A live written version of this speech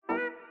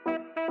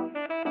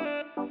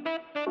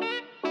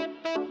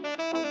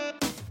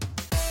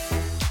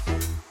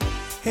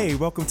Hey,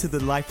 welcome to the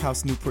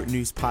Lifehouse Newport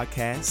News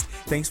podcast.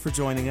 Thanks for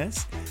joining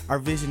us. Our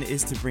vision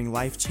is to bring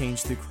life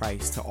change through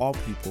Christ to all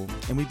people,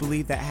 and we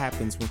believe that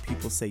happens when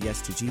people say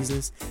yes to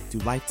Jesus, do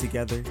life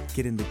together,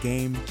 get in the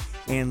game,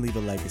 and leave a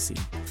legacy.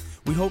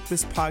 We hope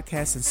this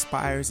podcast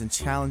inspires and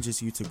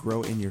challenges you to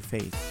grow in your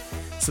faith.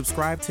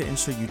 Subscribe to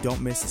ensure you don't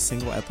miss a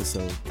single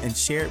episode, and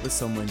share it with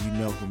someone you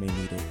know who may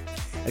need it.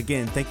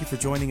 Again, thank you for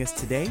joining us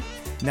today.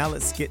 Now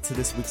let's get to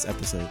this week's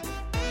episode.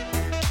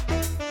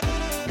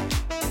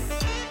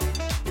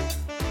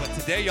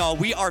 Today, y'all,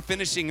 we are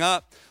finishing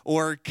up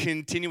or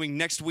continuing.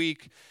 Next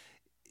week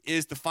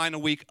is the final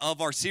week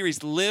of our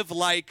series, Live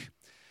Like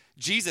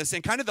Jesus.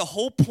 And kind of the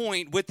whole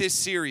point with this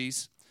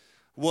series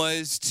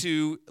was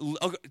to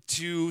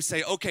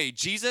say, okay,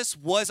 Jesus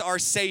was our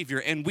Savior,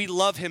 and we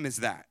love him as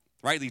that,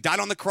 right? He died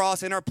on the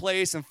cross in our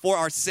place and for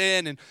our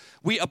sin, and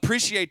we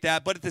appreciate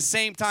that. But at the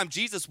same time,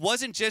 Jesus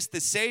wasn't just the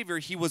Savior,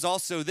 he was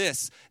also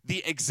the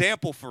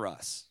example for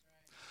us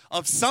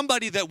of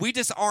somebody that we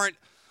just aren't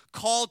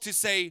called to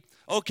say,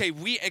 okay,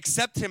 we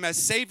accept him as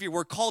Savior.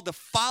 We're called to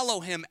follow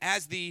him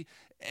as the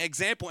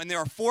example. And there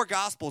are four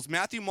Gospels,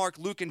 Matthew, Mark,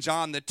 Luke, and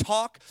John, that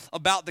talk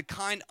about the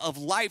kind of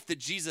life that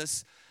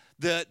Jesus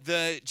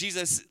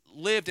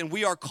lived. And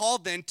we are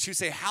called then to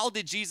say, how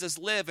did Jesus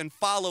live, and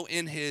follow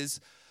in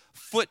his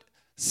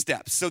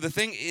footsteps. So the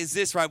thing is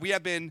this, right? We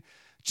have been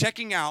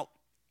checking out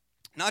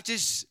not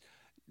just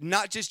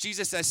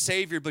Jesus as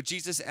Savior, but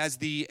Jesus as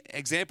the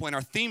example. And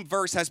our theme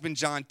verse has been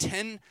John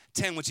 10:10,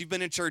 which you've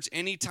been in church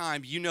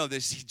anytime, you know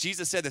this.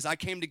 Jesus said this, I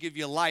came to give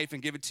you life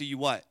and give it to you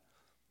what?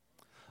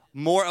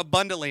 More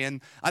abundantly. And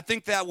I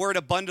think that word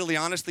abundantly,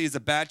 honestly, is a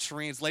bad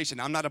translation.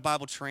 I'm not a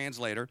Bible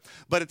translator.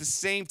 But at the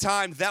same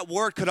time, that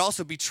word could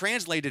also be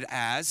translated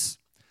as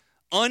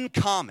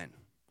uncommon,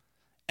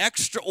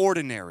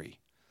 extraordinary,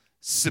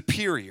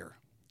 superior.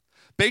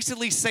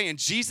 Basically saying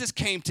Jesus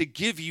came to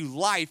give you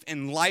life,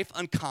 and life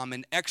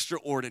uncommon,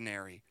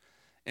 extraordinary,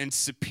 and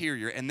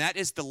superior. And that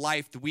is the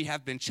life that we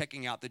have been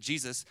checking out, that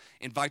Jesus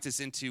invites us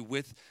into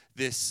with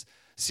this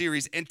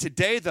series. And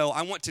today, though,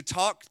 I want to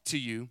talk to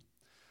you,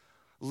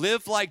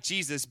 live like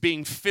Jesus,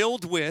 being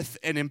filled with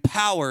and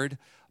empowered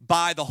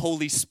by the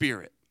Holy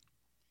Spirit.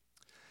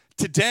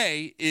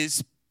 Today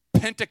is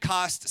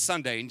Pentecost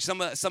Sunday. And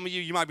some of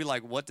you might be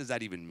like, what does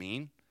that even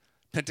mean?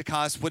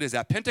 Pentecost, what is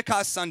that?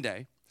 Pentecost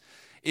Sunday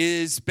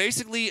is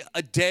basically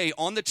a day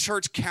on the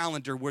church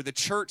calendar where the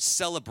church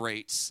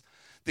celebrates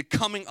the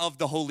coming of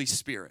the Holy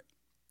Spirit.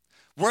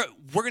 We're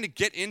going to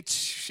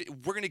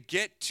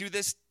get to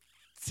this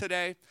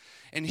today,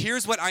 and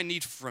here's what I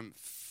need from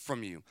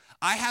you.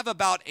 I have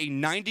about a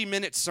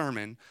 90-minute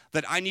sermon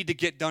that I need to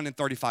get done in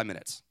 35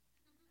 minutes.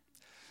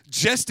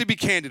 Just to be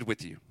candid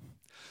with you.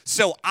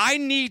 So I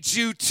need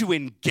you to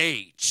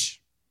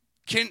engage.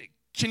 Can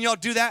y'all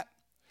do that?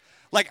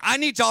 Like, I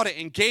need y'all to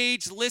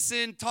engage,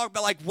 listen, talk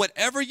about, like,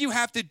 whatever you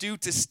have to do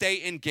to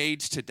stay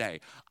engaged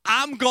today.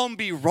 I'm going to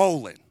be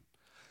rolling.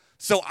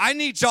 So I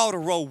need y'all to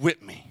roll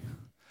with me.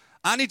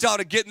 I need y'all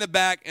to get in the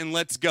back and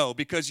let's go.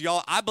 Because,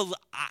 y'all,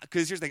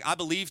 because here's the thing. I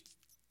believe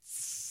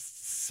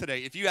today,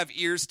 if you have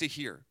ears to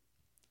hear,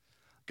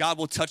 God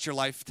will touch your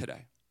life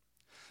today.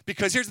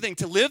 Because here's the thing.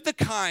 To live the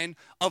kind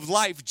of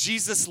life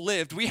Jesus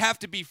lived, we have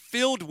to be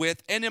filled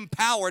with and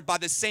empowered by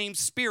the same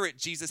Spirit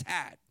Jesus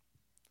had.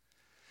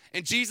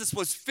 And Jesus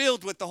was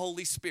filled with the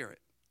Holy Spirit.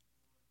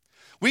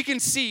 We can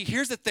see,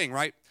 here's the thing,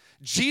 right?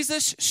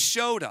 Jesus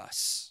showed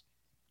us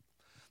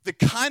the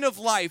kind of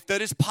life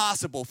that is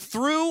possible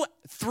through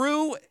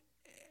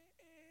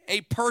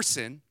a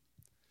person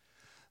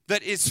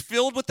that is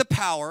filled with the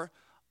power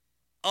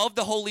of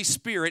the Holy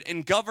Spirit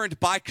and governed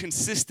by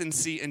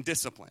consistency and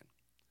discipline.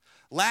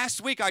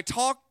 Last week, I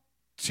talked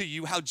to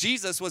you how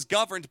Jesus was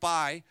governed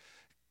by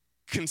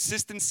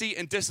consistency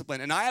and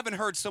discipline. And I haven't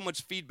heard so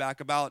much feedback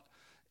about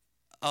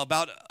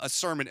a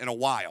sermon in a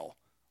while.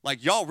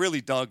 Like, y'all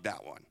really dug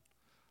that one.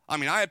 I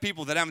mean, I had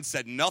people that haven't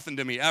said nothing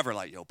to me ever,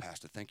 like, yo,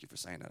 Pastor, thank you for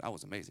saying that. That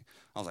was amazing.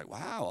 I was like,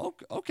 wow,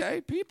 okay,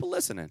 people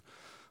listening.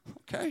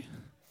 Okay,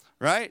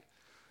 right?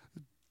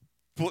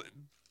 But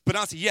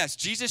honestly, yes,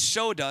 Jesus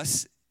showed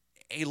us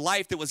a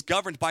life that was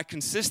governed by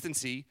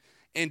consistency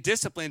and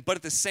discipline, but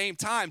at the same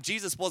time,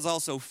 Jesus was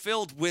also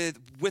filled with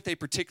a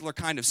particular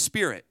kind of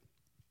spirit.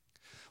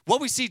 What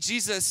we see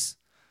Jesus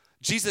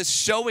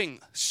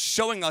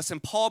showing us,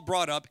 and Paul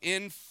brought up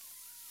in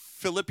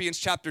Philippians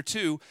chapter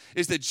 2,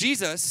 is that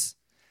Jesus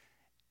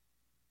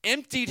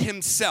emptied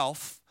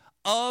himself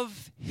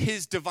of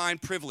his divine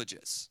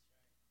privileges.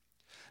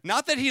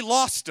 Not that he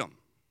lost them.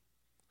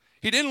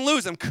 He didn't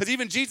lose them, because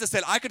even Jesus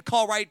said, I could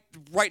call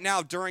right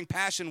now during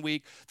Passion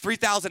Week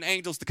 3,000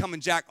 angels to come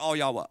and jack all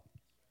y'all up.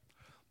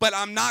 But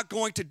I'm not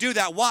going to do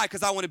that. Why?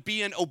 Because I want to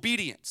be in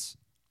obedience.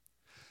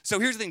 So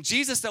here's the thing.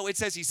 Jesus, though, it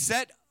says he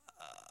set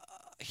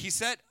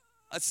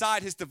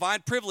aside his divine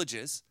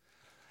privileges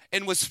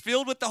and was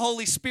filled with the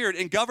Holy Spirit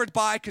and governed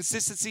by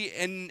consistency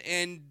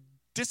and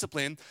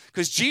discipline,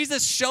 because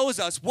Jesus shows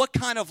us what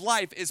kind of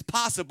life is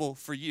possible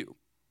for you.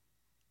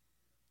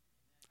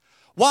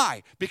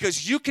 Why?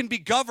 Because you can be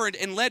governed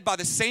and led by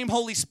the same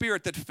Holy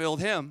Spirit that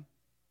filled him,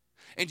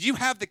 And you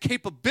have the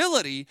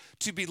capability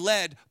to be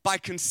led by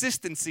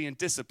consistency and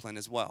discipline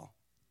as well.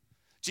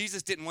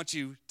 Jesus didn't want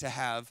you to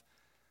have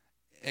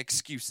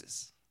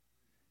excuses.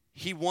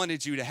 He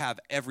wanted you to have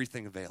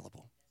everything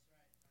available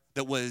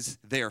that was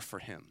there for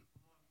him.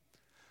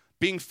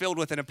 Being filled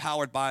with and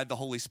empowered by the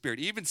Holy Spirit.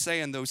 Even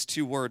saying those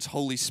two words,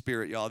 Holy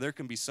Spirit, y'all, there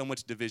can be so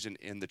much division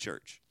in the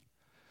church.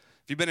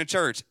 If you've been in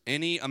church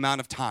any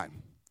amount of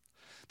time,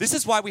 this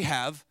is why we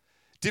have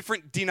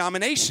different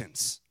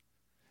denominations.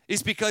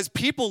 Is because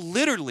people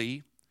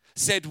literally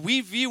said,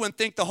 we view and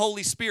think the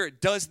Holy Spirit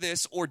does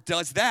this or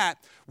does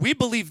that. We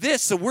believe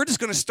this, so we're just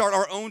going to start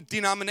our own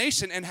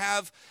denomination and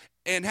have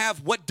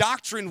what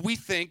doctrine we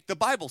think the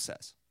Bible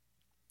says.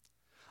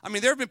 I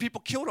mean, there have been people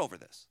killed over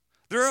this.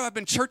 There have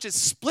been churches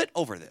split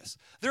over this.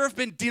 There have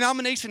been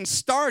denominations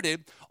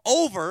started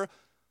over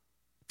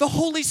the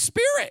Holy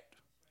Spirit.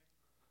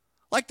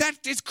 Like,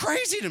 that is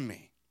crazy to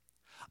me.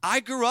 I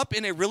grew up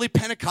in a really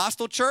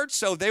Pentecostal church,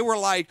 so they were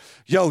like,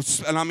 yo,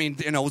 and I mean,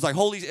 it was like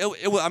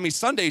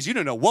Sundays, you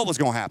didn't know what was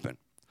going to happen.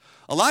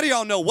 A lot of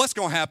y'all know what's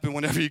going to happen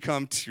whenever you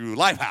come to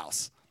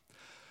Lifehouse.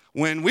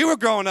 When we were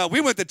growing up,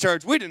 we went to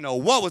church, we didn't know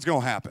what was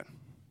going to happen.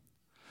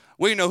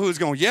 We didn't know who was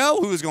going to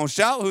yell, who was going to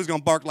shout, who was going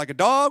to bark like a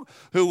dog,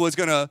 who was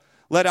going to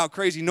let out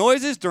crazy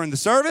noises during the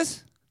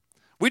service.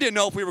 We didn't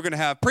know if we were going to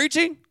have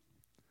preaching.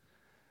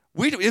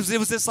 It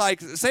was just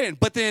like saying,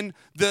 but then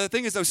the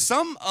thing is, though,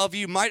 some of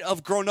you might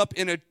have grown up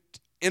in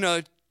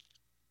a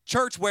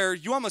church where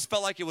you almost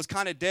felt like it was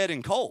kind of dead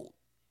and cold.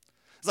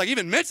 It's like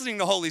even mentioning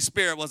the Holy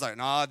Spirit was like,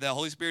 nah, the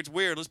Holy Spirit's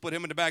weird. Let's put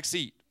him in the back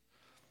seat.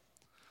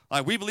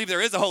 Like, we believe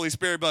there is a Holy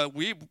Spirit, but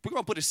we're going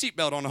to put a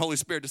seatbelt on the Holy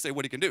Spirit to say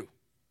what he can do.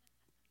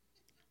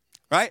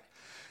 Right?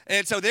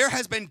 And so there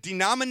has been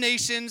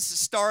denominations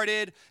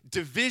started,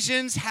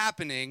 divisions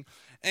happening,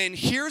 and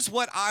here's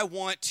what I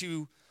want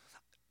to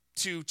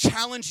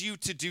challenge you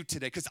to do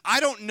today, because I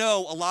don't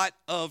know a lot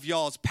of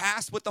y'all's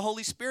past with the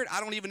Holy Spirit. I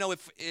don't even know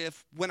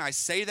if when I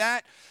say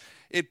that,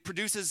 it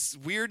produces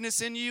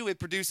weirdness in you. It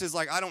produces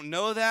like, I don't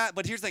know that.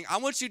 But here's the thing. I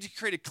want you to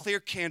create a clear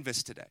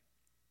canvas today.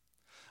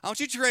 I want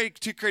you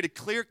to create a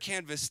clear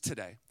canvas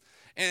today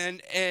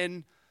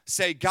and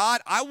say,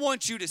 God, I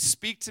want you to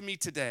speak to me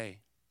today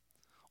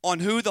on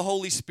who the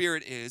Holy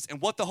Spirit is and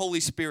what the Holy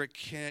Spirit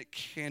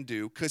can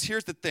do. Because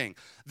here's the thing.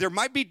 There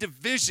might be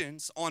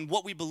divisions on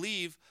what we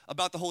believe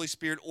about the Holy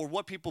Spirit or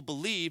what people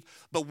believe,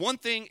 but one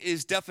thing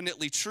is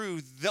definitely true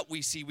that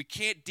we see. We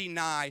can't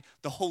deny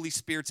the Holy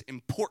Spirit's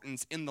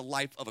importance in the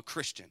life of a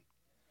Christian,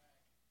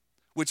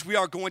 which we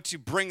are going to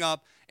bring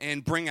up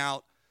and bring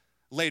out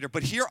later.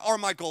 But here are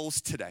my goals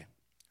today,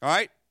 all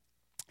right?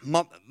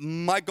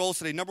 My goals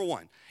today, number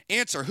one,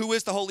 answer, who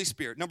is the Holy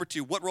Spirit? Number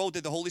two, what role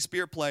did the Holy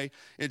Spirit play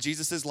in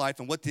Jesus' life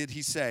and what did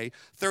he say?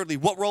 Thirdly,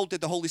 what role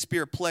did the Holy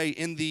Spirit play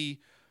in the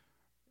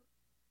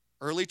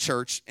early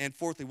church? And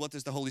fourthly, what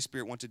does the Holy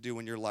Spirit want to do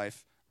in your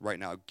life right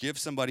now? Give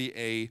somebody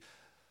a,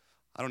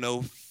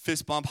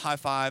 fist bump, high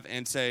five,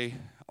 and say,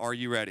 are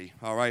you ready?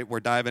 All right,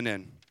 we're diving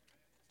in.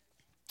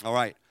 All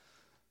right.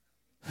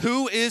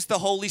 Who is the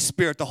Holy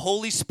Spirit? The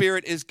Holy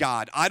Spirit is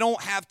God. I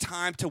don't have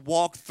time to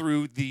walk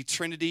through the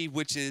Trinity,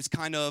 which is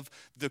kind of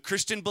the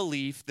Christian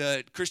belief.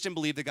 The Christian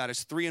belief that God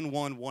is 3 in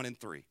 1, 1 in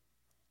 3.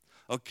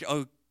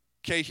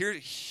 Okay.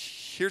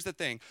 Here's the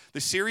thing.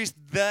 The series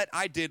that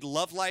I did,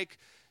 Love Like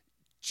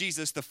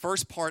Jesus, the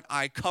first part,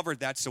 I covered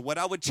that. So what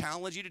I would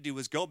challenge you to do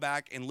is go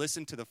back and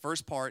listen to the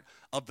first part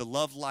of the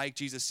Love Like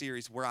Jesus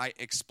series where I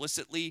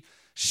explicitly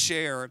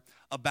share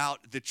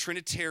about the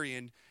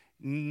Trinitarian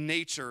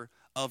nature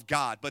of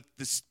God. But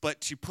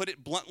to put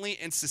it bluntly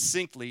and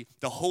succinctly,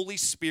 the Holy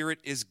Spirit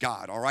is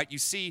God, all right? You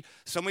see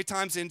so many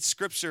times in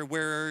Scripture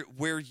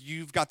where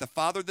you've got the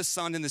Father, the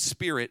Son, and the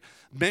Spirit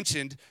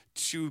mentioned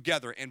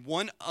together. And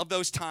one of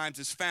those times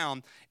is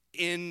found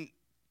in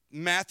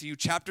Matthew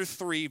chapter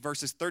 3,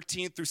 verses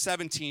 13 through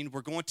 17.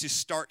 We're going to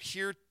start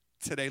here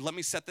today. Let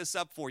me set this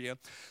up for you.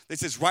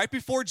 This is right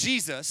before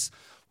Jesus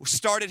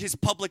started his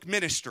public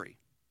ministry.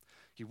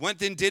 He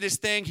went and did his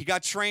thing. He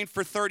got trained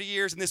for 30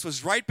 years, and this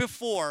was right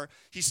before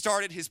he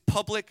started his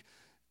public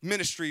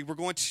ministry. We're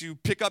going to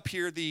pick up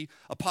here. The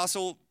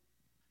Apostle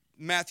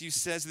Matthew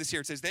says this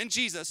here. It says, then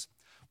Jesus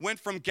went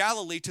from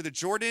Galilee to the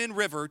Jordan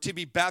River to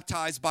be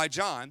baptized by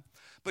John,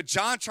 but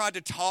John tried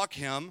to talk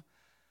him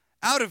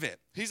out of it.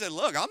 He said,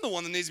 look, I'm the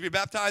one that needs to be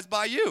baptized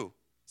by you.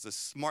 It's a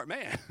smart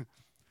man.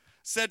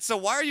 Said, so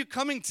why are you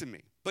coming to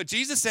me? But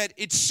Jesus said,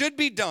 it should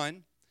be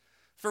done,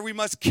 for we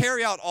must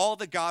carry out all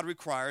that God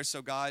requires.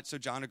 So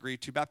John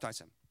agreed to baptize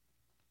him.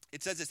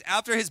 It says this,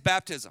 after his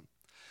baptism,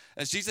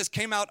 as Jesus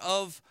came out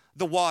of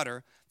the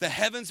water, the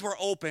heavens were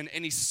open,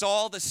 and he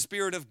saw the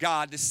Spirit of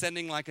God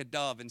descending like a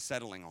dove and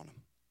settling on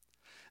him.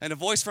 And a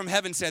voice from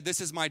heaven said, this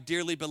is my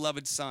dearly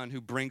beloved Son who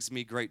brings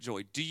me great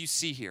joy. Do you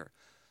see here?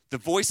 The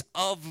voice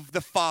of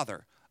the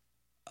Father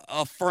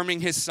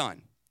affirming his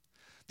Son.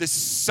 The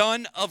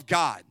Son of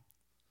God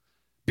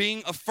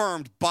being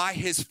affirmed by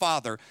his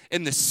Father,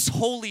 and the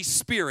Holy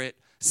Spirit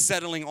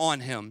settling on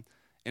him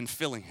and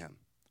filling him.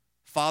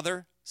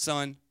 Father,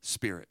 Son,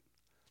 Spirit.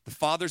 The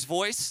Father's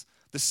voice,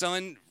 the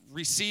Son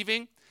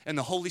receiving, and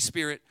the Holy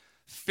Spirit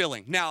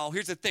filling. Now,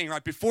 here's the thing,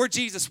 right? Before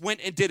Jesus went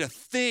and did a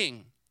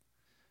thing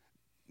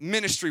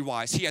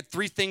ministry-wise, he had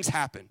 3 things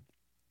happen.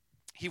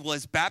 He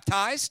was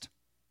baptized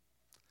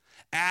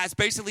as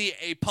basically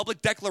a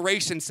public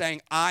declaration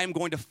saying, I'm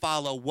going to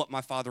follow what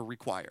my Father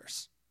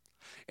requires.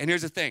 And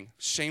here's the thing,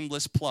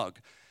 shameless plug.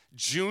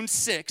 June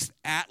 6th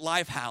at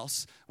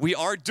Lifehouse, we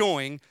are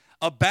doing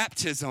a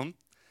baptism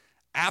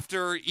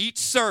after each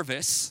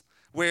service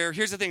where,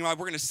 here's the thing, right?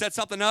 We're going to set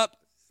something up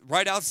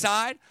right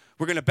outside.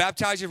 We're going to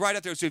baptize you right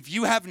out there. So if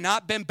you have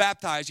not been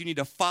baptized, you need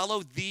to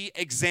follow the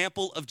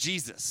example of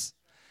Jesus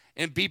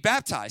and be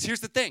baptized.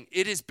 Here's the thing.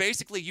 It is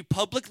basically you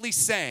publicly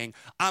saying,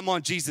 I'm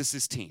on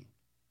Jesus' team.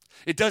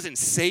 It doesn't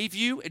save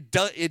you.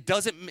 It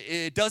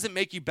doesn't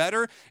make you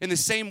better. In the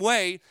same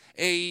way,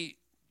 a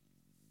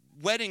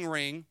wedding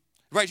ring,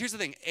 right? Here's the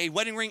thing. A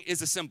wedding ring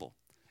is a symbol.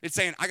 It's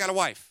saying, I got a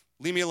wife.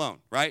 Leave me alone,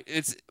 right?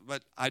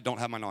 But I don't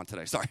have mine on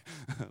today. Sorry.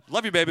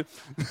 Love you, baby.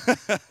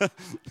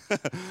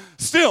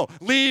 Still,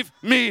 leave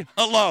me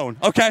alone,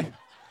 okay?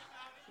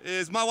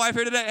 Is my wife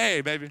here today?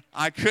 Hey, baby,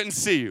 I couldn't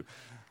see you.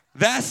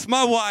 That's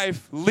my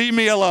wife. Leave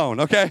me alone,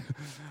 okay?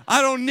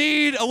 I don't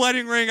need a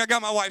wedding ring. I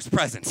got my wife's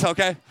presence,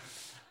 okay?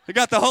 I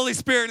got the Holy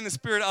Spirit and the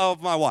spirit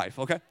of my wife,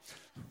 okay?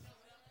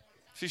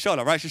 She showed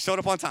up, right? She showed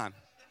up on time.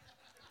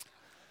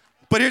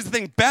 But here's the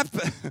thing.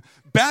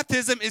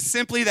 Baptism is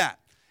simply that.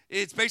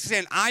 It's basically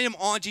saying, I am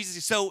on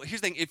Jesus. So here's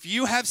the thing. If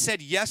you have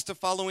said yes to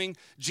following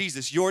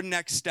Jesus, your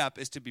next step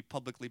is to be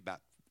publicly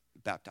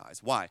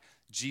baptized. Why?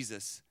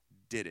 Jesus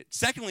did it.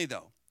 Secondly,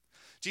 though,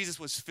 Jesus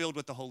was filled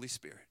with the Holy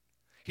Spirit.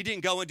 He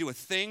didn't go and do a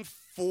thing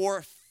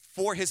for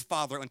his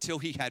Father until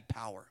he had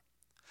power.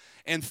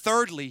 And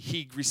thirdly,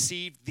 he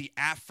received the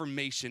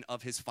affirmation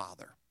of his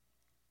Father.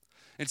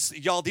 And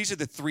y'all, these are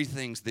the 3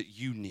 things that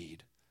you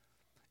need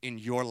in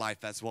your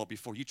life as well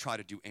before you try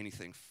to do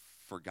anything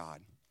for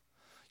God.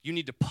 You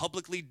need to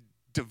publicly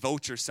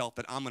devote yourself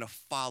that I'm going to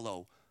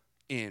follow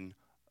in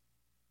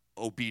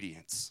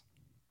obedience.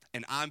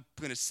 And I'm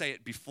going to say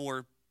it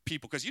before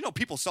people, because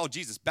people saw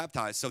Jesus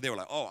baptized, so they were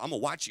like, oh, I'm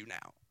going to watch you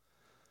now.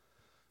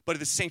 But at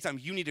the same time,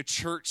 you need a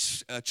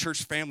church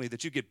family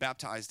that you get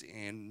baptized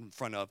in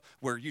front of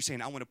where you're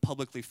saying, I want to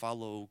publicly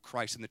follow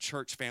Christ. And the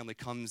church family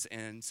comes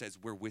and says,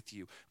 we're with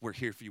you. We're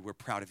here for you. We're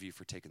proud of you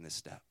for taking this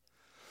step.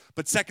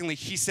 But secondly,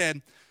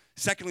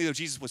 though,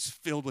 Jesus was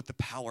filled with the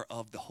power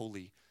of the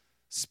Holy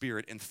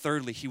Spirit. And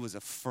thirdly, he was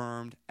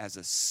affirmed as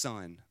a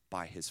son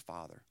by his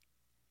Father.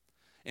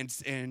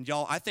 And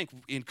y'all, I think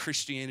in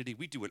Christianity,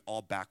 we do it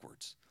all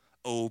backwards.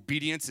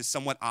 Obedience is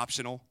somewhat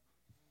optional.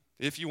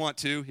 If you want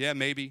to, yeah,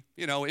 maybe.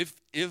 If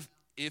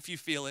you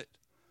feel it.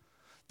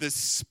 The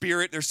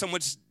Spirit, there's so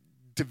much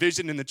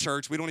division in the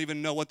church. We don't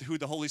even know who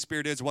the Holy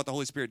Spirit is or what the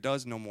Holy Spirit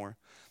does no more.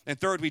 And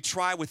third, we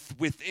try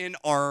within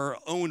our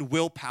own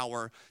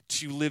willpower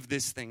to live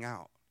this thing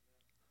out.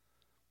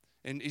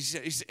 And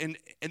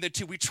the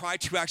 2, we try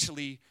to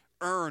actually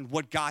earn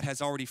what God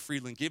has already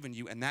freely given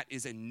you, and that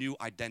is a new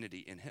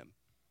identity in him.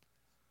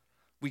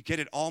 We get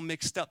it all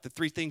mixed up. The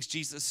 3 things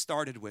Jesus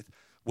started with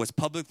was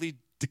publicly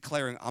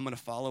declaring, I'm going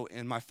to follow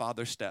in my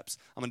Father's steps.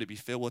 I'm going to be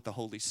filled with the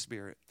Holy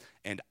Spirit,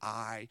 and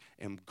I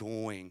am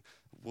going,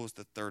 what was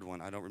the third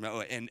one? I don't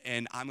remember.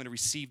 And I'm going to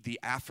receive the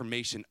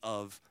affirmation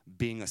of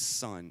being a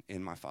son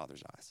in my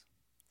Father's eyes.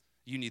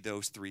 You need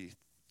those three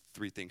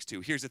things too.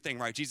 Here's the thing,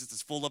 right? Jesus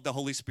is full of the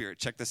Holy Spirit.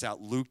 Check this out.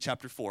 Luke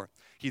chapter 4.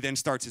 He then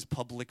starts his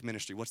public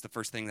ministry. What's the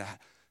first thing that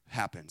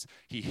happens?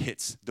 He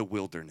hits the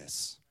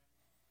wilderness.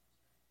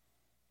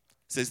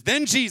 It says,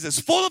 then Jesus,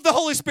 full of the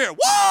Holy Spirit,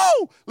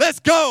 whoa, let's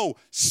go,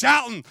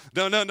 shouting,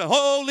 the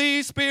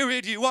Holy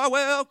Spirit, you are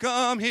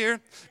welcome here,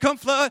 come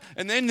flood.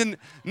 And then the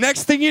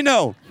next thing you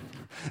know,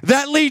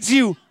 that led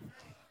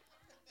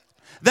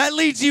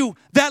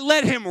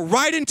him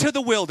right into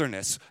the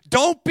wilderness.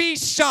 Don't be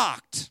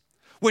shocked.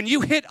 When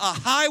you hit a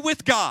high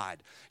with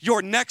God,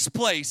 your next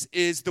place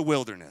is the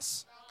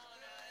wilderness.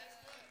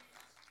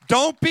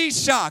 Don't be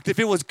shocked. If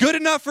it was good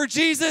enough for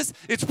Jesus,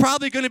 it's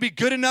probably going to be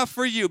good enough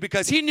for you,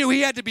 because he knew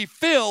he had to be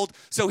filled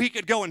so he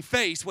could go and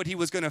face what he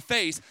was going to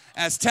face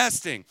as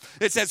testing.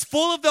 It says,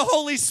 full of the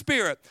Holy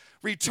Spirit,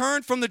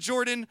 returned from the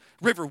Jordan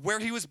River where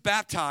he was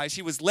baptized.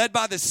 He was led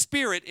by the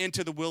Spirit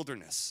into the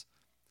wilderness.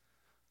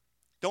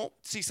 Don't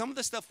see some of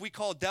the stuff we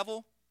call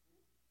devil.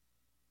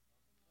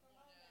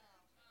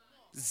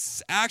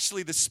 It's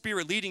actually the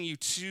Spirit leading you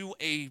to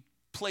a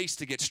place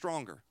to get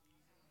stronger.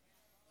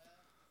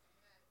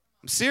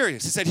 I'm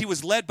serious. It said he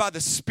was led by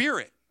the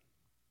Spirit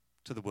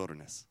to the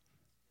wilderness.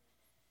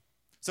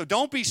 So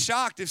don't be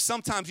shocked if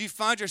sometimes you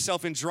find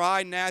yourself in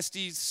dry,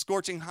 nasty,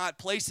 scorching hot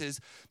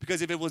places,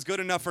 because if it was good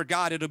enough for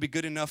God, it'll be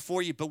good enough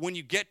for you. But when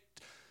you get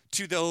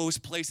to those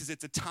places,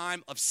 it's a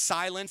time of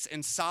silence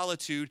and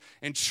solitude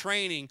and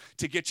training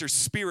to get your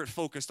spirit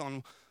focused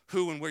on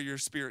who and where your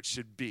spirit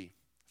should be.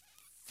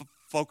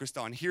 Focused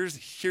on. Here's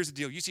the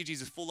deal. You see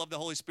Jesus full of the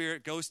Holy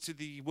Spirit, goes to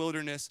the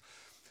wilderness.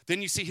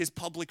 Then you see his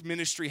public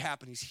ministry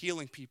happen. He's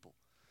healing people.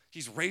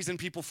 He's raising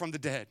people from the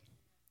dead.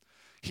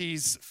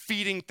 He's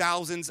feeding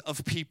thousands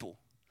of people.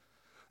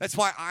 That's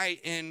why I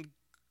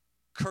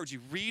encourage you,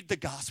 read the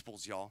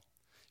Gospels, y'all.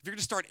 If you're going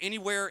to start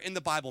anywhere in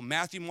the Bible,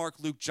 Matthew, Mark,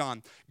 Luke,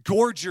 John,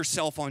 gorge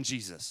yourself on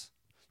Jesus.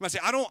 You might say,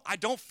 I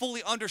don't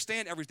fully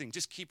understand everything.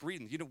 Just keep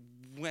reading. You know,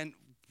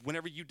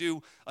 whenever you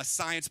do a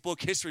science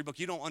book, history book,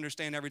 you don't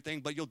understand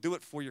everything, but you'll do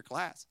it for your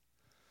class.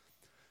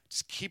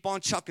 Just keep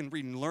on chucking,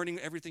 reading, learning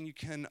everything you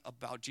can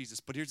about Jesus.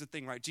 But here's the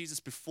thing, right? Jesus,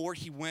 before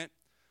he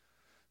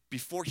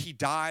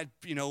died,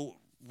 you know,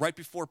 right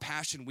before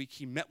Passion Week,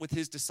 he met with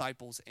his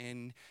disciples,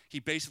 and he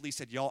basically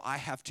said, y'all, I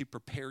have to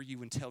prepare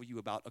you and tell you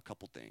about a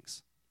couple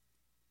things.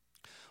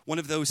 One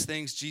of those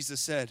things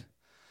Jesus said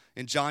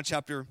in John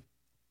chapter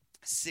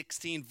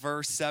 16,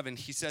 verse 7,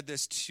 he said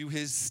this to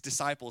his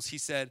disciples. He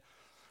said,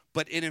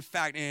 but in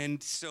fact,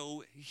 and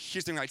so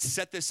here's the thing, right?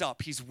 Set this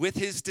up. He's with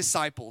his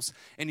disciples,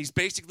 and he's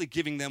basically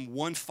giving them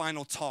one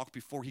final talk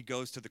before he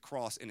goes to the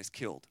cross and is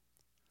killed.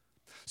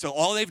 So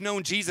all they've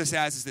known Jesus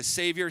as is the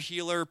Savior,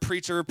 healer,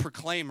 preacher,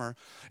 proclaimer.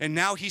 And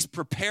now he's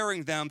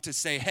preparing them to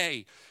say,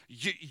 hey,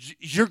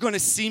 you're going to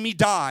see me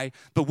die,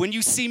 but when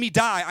you see me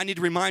die, I need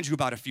to remind you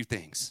about a few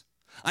things.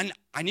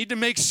 I need to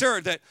make sure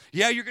that,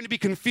 yeah, you're going to be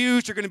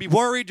confused, you're going to be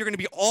worried, you're going to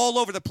be all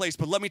over the place.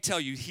 But let me tell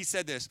you, he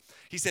said this.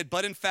 He said,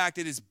 but in fact,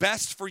 it is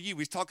best for you.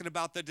 He's talking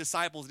about the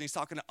disciples, and he's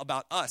talking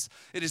about us.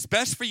 It is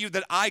best for you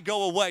that I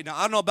go away. Now,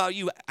 I don't know about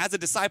you. As a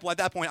disciple at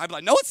that point, I'd be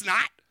like, no, it's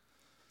not.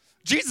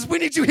 Jesus, we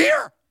need you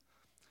here.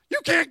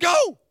 You can't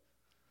go.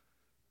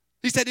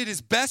 He said, it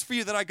is best for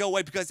you that I go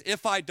away, because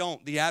if I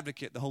don't, the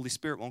advocate, the Holy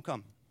Spirit, won't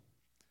come.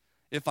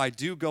 If I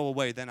do go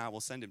away, then I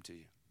will send him to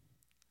you.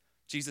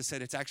 Jesus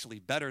said, it's actually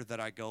better that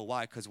I go.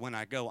 Why? Because when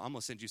I go, I'm going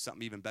to send you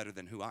something even better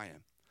than who I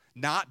am.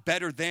 Not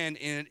better than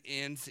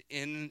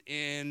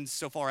in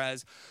so far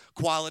as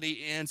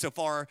quality, and so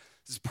far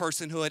as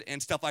personhood and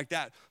stuff like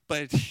that.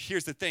 But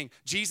here's the thing.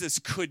 Jesus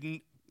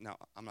couldn't. No,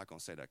 I'm not going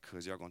to say that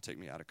because y'all going to take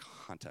me out of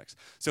context.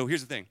 So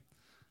here's the thing.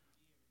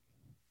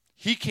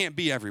 He can't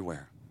be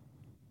everywhere.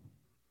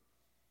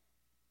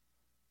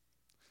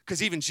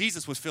 Because even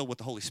Jesus was filled with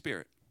the Holy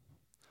Spirit.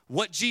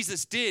 What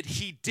Jesus did,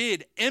 he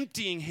did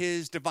emptying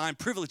his divine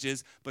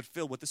privileges, but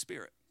filled with the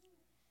Spirit.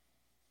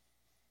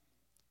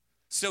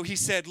 So he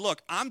said,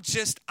 look, I've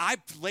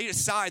laid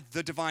aside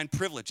the divine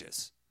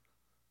privileges.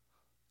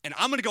 And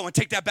I'm going to go and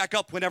take that back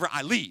up whenever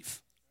I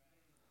leave.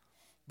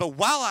 But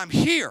while I'm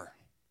here,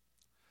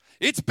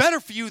 it's better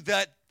for you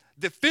that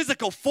the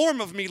physical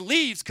form of me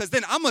leaves, because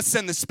then I'm going to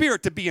send the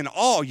Spirit to be in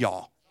all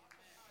y'all.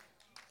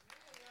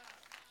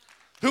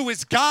 Who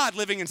is God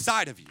living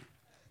inside of you.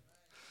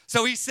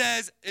 So he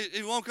says,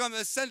 it won't come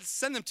and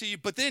send them to you.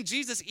 But then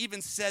Jesus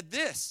even said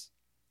this.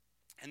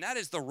 And that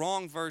is the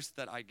wrong verse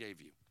that I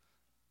gave you.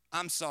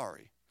 I'm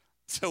sorry.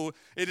 So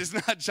it is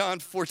not John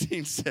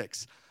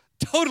 14:6.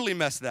 Totally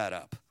messed that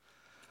up.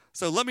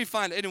 So let me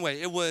find,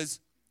 anyway, it was,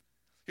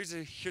 here's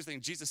the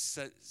thing. Jesus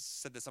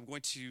said this. I'm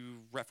going to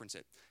reference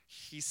it.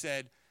 He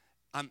said,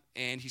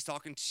 and he's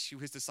talking to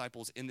his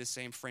disciples in this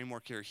same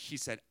framework here. He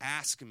said,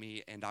 ask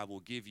me and I will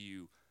give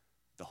you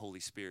the Holy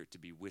Spirit to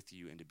be with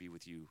you and to be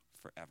with you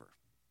forever.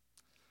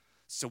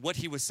 So what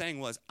he was saying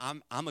was,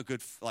 I'm a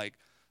good,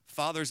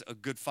 Father's a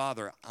good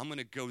father. I'm going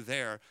to go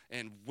there,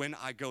 and when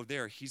I go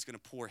there, he's going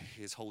to pour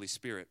his Holy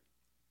Spirit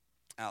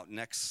out.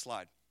 Next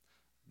slide.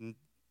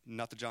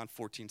 Not the John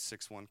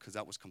 14:6 one, because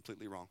that was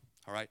completely wrong.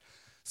 All right?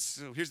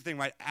 So here's the thing,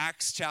 right?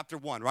 Acts chapter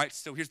 1, right?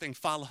 So here's the thing.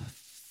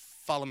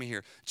 Follow me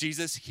here.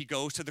 Jesus, he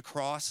goes to the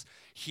cross.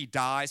 He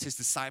dies. His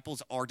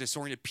disciples are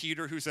disoriented.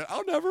 Peter, who said,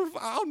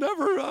 I'll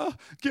never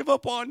give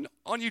up on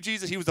you,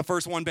 Jesus. He was the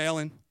first one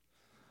bailing.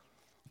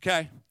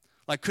 Okay?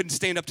 Couldn't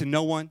stand up to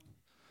no one.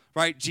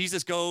 Right?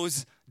 Jesus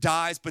goes,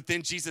 dies, but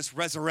then Jesus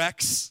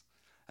resurrects.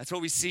 That's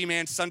what we see,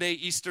 man. Sunday,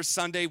 Easter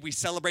Sunday, we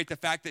celebrate the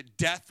fact that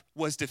death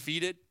was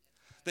defeated.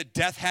 That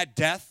death had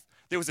death.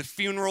 There was a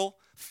funeral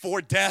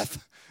for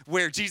death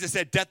where Jesus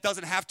said death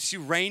doesn't have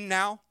to reign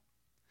now.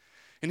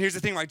 And here's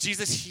the thing, right?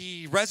 Jesus,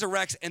 he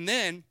resurrects, and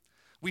then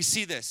we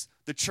see this.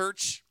 The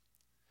church,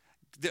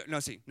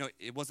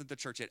 it wasn't the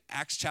church yet.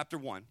 Acts chapter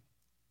 1.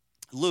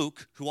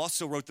 Luke, who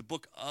also wrote the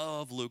book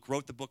of Luke,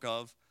 wrote the book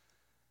of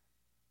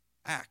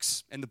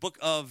Acts. And the book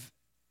of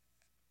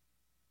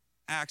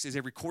Acts is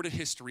a recorded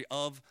history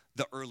of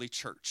the early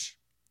church.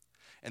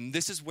 And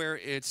this is where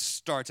it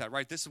starts at,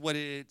 right? This is what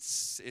it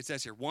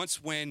says here.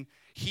 Once when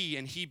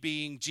he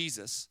being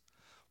Jesus,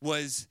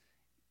 was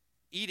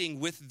eating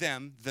with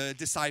them, the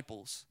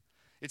disciples,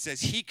 it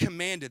says he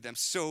commanded them.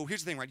 So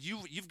here's the thing, right?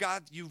 You've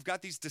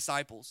got these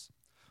disciples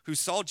who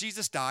saw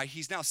Jesus die.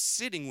 He's now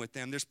sitting with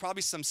them. There's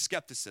probably some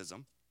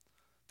skepticism.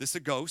 This a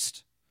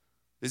ghost?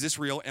 Is this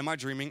real? Am I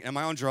dreaming? Am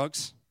I on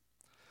drugs?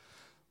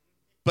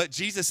 But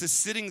Jesus is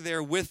sitting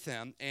there with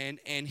them,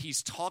 and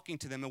he's talking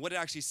to them. And what it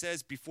actually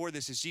says before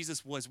this is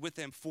Jesus was with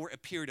them for a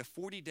period of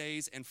 40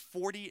 days and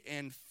 40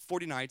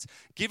 nights,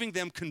 giving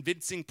them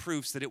convincing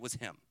proofs that it was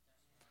him.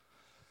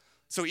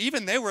 So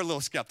even they were a little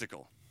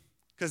skeptical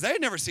because they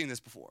had never seen this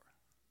before.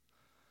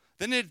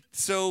 Then it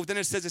says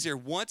this here.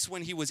 Once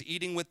when he was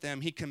eating with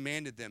them, he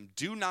commanded them,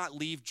 do not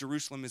leave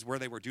Jerusalem, is where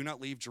they were. Do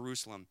not leave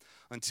Jerusalem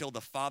until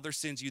the Father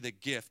sends you the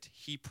gift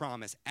he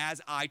promised,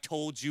 as I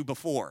told you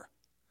before.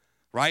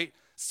 right?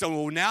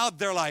 So now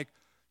they're like,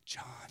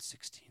 John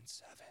 16:7.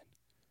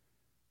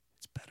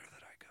 It's better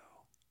that I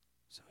go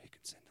so he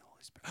can send the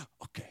Holy Spirit.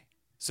 Okay.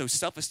 So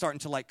stuff is starting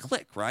to like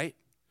click, right?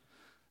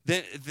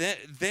 Then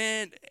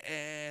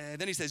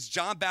he says,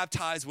 John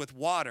baptized with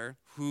water,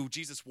 who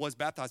Jesus was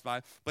baptized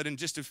by, but in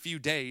just a few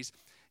days,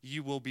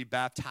 you will be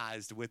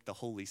baptized with the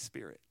Holy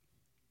Spirit.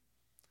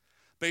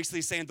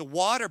 Basically saying the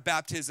water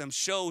baptism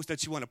shows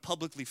that you want to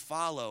publicly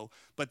follow,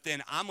 but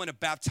then I'm going to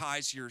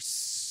baptize your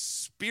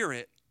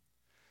spirit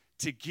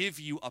to give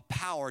you a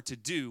power to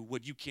do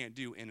what you can't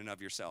do in and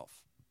of yourself.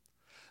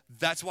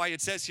 That's why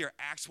it says here,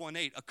 Acts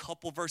 1:8, a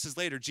couple verses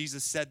later,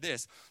 Jesus said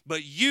this,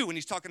 but you, and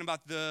he's talking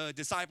about the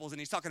disciples, and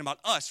he's talking about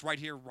us right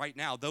here, right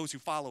now, those who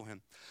follow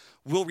him,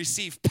 will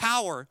receive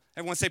power.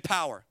 Everyone say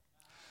power.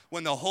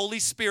 When the Holy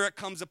Spirit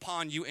comes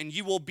upon you, and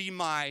you will be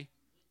my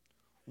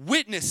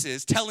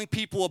witnesses, telling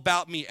people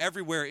about me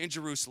everywhere in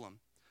Jerusalem,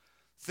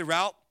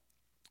 throughout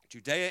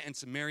Judea and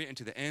Samaria, and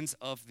to the ends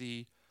of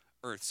the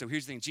earth. So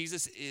here's the thing.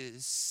 Jesus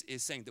is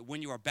saying that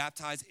when you are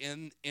baptized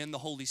in the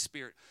Holy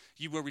Spirit,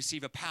 you will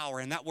receive a power.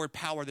 And that word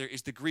power there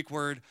is the Greek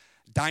word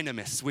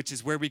dynamis, which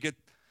is where we get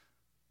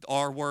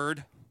our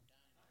word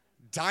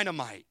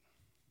dynamite.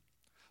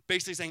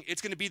 Basically saying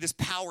it's going to be this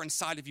power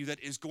inside of you that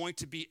is going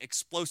to be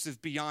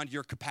explosive beyond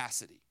your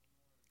capacity.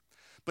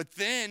 But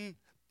then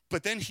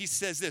he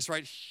says this,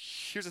 right?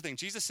 Here's the thing.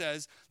 Jesus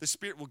says the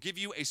Spirit will give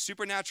you a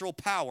supernatural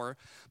power,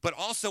 but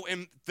also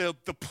the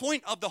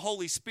point of the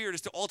Holy Spirit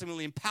is to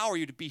ultimately empower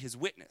you to be his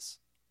witness.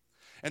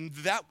 And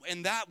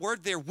that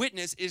word there,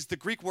 witness, is the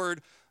Greek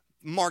word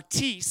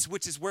martis,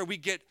 which is where we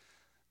get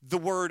the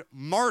word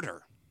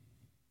martyr.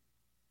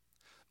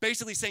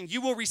 Basically saying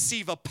you will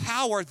receive a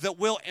power that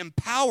will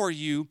empower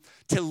you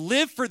to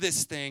live for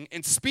this thing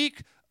and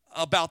speak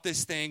about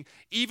this thing,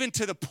 even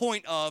to the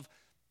point of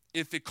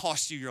if it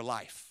costs you your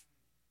life.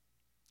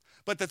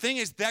 But the thing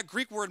is, that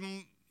Greek word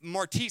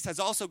martis has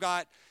also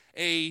got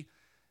a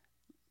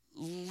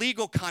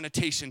legal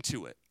connotation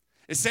to it.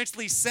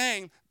 Essentially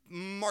saying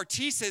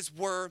martises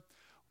were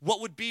what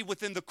would be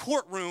within the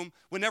courtroom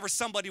whenever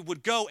somebody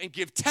would go and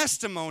give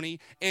testimony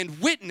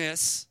and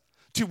witness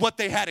to what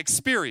they had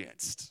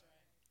experienced.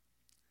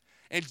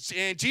 And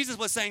Jesus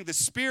was saying the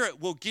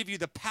Spirit will give you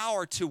the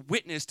power to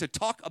witness, to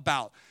talk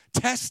about,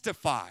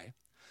 testify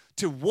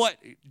to what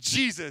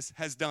Jesus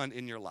has done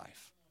in your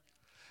life.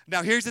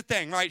 Now, here's the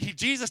thing, right?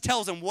 Jesus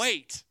tells them,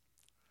 wait.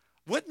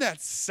 Wouldn't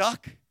that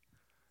suck?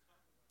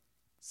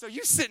 So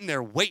you're sitting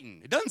there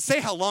waiting. It doesn't say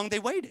how long they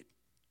waited.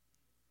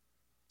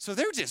 So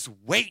they're just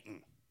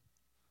waiting.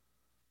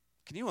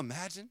 Can you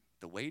imagine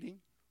the waiting?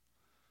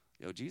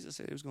 Jesus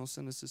said he was going to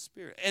send us his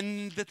Spirit.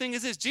 And the thing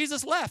is this,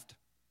 Jesus left.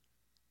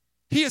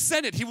 He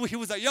ascended. He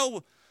was like,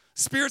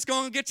 Spirit's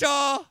going to get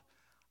y'all.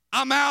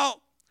 I'm out.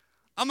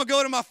 I'm going to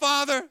go to my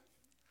Father.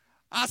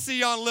 I'll see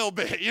y'all in a little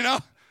bit,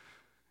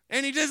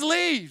 And he just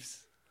leaves.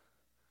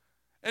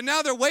 And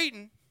now they're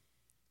waiting.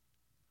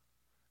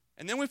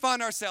 And then we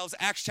find ourselves,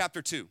 Acts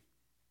chapter 2.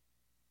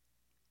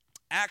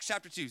 Acts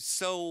chapter 2.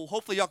 So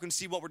hopefully y'all can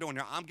see what we're doing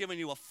here. I'm giving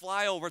you a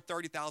flyover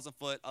 30,000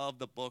 foot of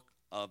the book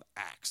of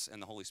Acts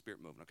and the Holy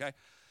Spirit movement, okay?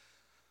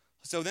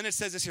 So then it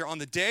says this here, on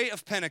the day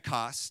of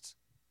Pentecost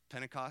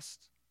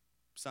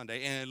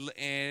Sunday, and let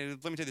me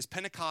tell you this,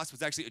 Pentecost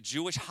was actually a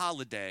Jewish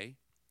holiday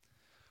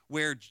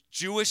where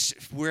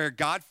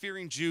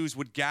God-fearing Jews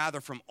would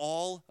gather from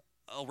all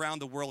around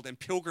the world in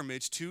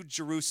pilgrimage to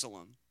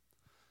Jerusalem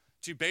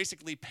to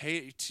basically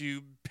pay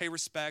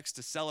respects,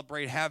 to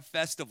celebrate, have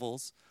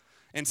festivals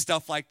and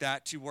stuff like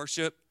that, to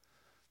worship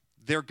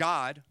their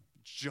God,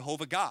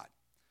 Jehovah God.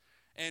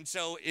 And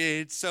so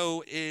it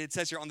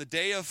says here, on the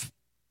day of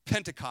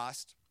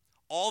Pentecost,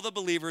 all the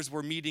believers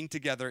were meeting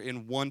together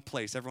in one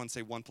place. Everyone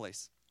say one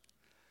place.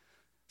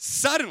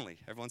 Suddenly,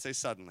 everyone say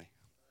suddenly.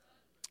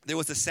 There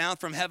was a sound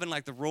from heaven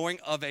like the roaring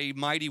of a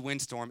mighty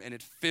windstorm, and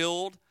it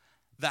filled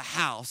the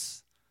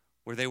house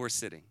where they were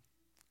sitting.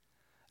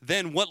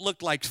 Then what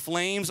looked like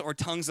flames or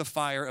tongues of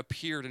fire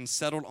appeared and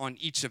settled on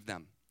each of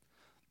them.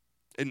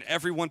 And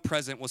everyone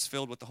present was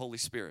filled with the Holy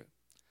Spirit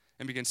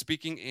and began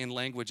speaking in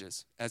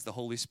languages as the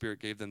Holy Spirit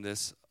gave them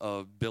this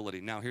ability.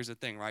 Now, here's the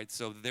thing, right?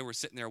 So they were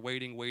sitting there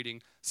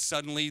waiting.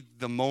 Suddenly,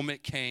 the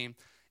moment came.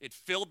 It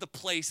filled the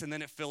place, and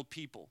then it filled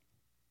people.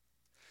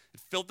 It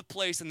filled the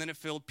place, and then it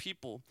filled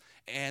people.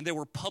 And there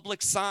were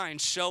public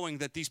signs showing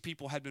that these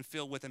people had been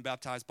filled with and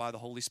baptized by the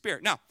Holy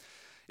Spirit. Now,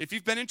 if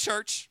you've been in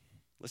church,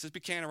 let's just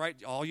be candid, right?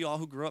 All y'all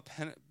who grew up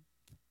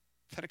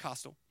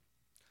Pentecostal,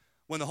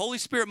 when the Holy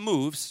Spirit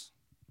moves,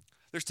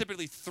 there's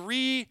typically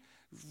 3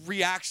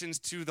 reactions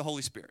to the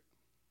Holy Spirit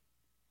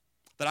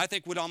that I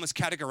think would almost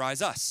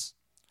categorize us,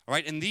 all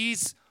right? And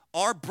these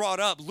are brought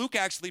up. Luke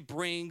actually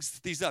brings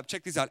these up.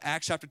 Check these out,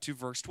 Acts chapter 2,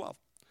 verse 12.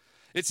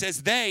 It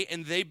says, they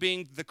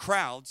being the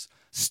crowds,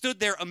 stood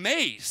there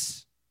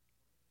amazed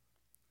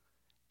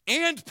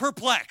and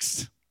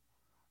perplexed.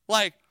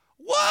 Like,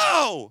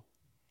 whoa!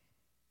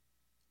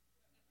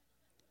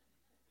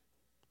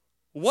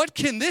 What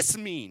can this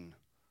mean?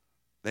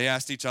 They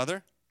asked each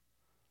other.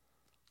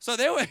 So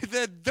there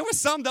was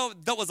some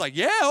that was like,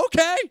 yeah,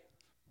 okay.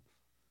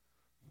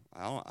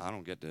 I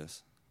don't get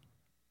this.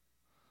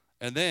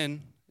 And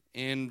then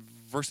in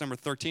verse number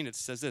 13, it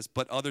says this,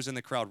 but others in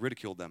the crowd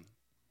ridiculed them,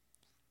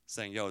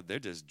 saying, yo, they're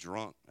just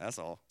drunk, that's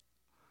all.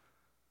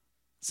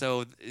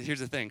 So here's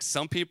the thing.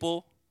 Some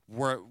people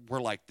were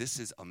like, this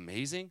is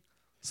amazing.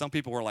 Some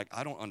people were like,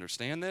 I don't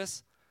understand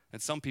this.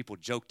 And some people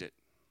joked it.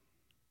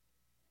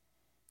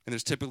 And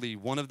there's typically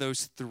one of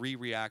those three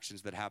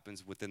reactions that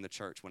happens within the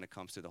church when it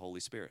comes to the Holy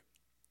Spirit.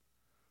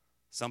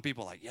 Some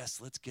people are like, yes,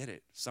 let's get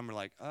it. Some are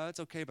like, it's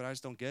okay, but I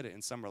just don't get it.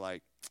 And some are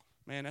like,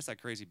 man, that's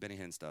that crazy Benny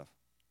Hinn stuff.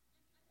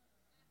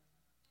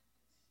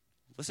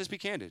 Let's just be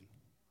candid.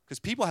 Because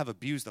people have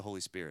abused the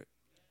Holy Spirit.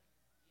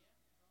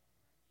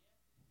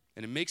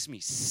 And it makes me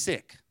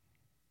sick.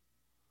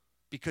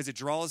 Because it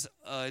draws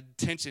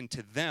attention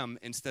to them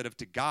instead of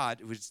to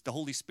God, which the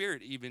Holy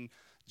Spirit even,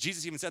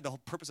 Jesus even said the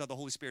whole purpose of the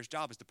Holy Spirit's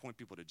job is to point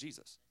people to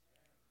Jesus.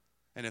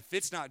 And if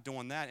it's not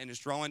doing that and it's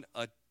drawing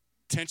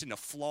attention to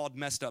flawed,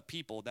 messed up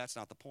people, that's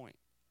not the point.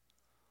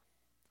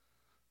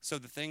 So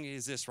the thing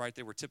is this, right?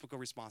 There were typical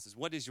responses.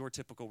 What is your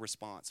typical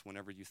response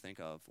whenever you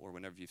think of or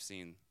whenever you've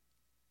seen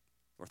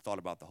or thought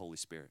about the Holy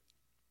Spirit?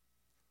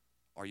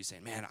 Are you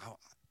saying, man,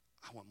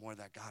 I want more of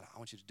that, God, I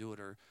want you to do it?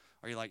 Or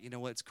are you like, you know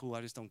what, it's cool,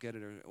 I just don't get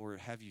it? Or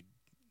have you,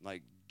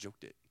 like,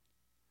 joked it?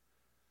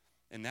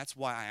 And that's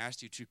why I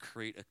asked you to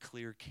create a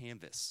clear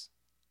canvas.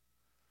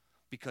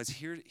 Because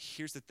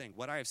here's the thing.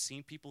 What I have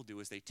seen people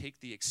do is they take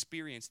the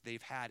experience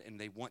they've had and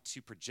they want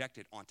to project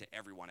it onto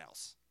everyone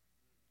else.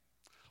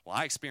 Well,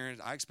 I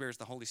experienced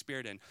the Holy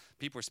Spirit, and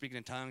people were speaking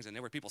in tongues, and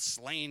there were people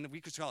slain.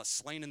 We could call it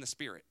slain in the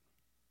Spirit.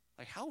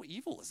 Like, how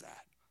evil is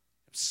that?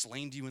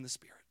 Slain you in the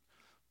Spirit.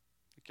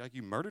 Like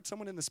you murdered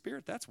someone in the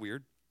Spirit? That's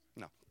weird.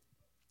 No.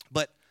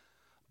 But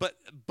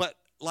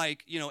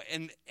like, you know,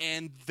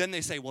 and then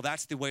they say, well,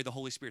 that's the way the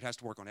Holy Spirit has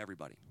to work on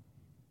everybody.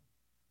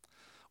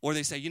 Or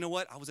they say, you know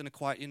what, I was in a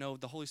quiet, you know,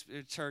 the Holy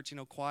Spirit church, you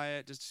know,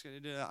 quiet,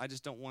 I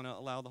just don't want to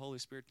allow the Holy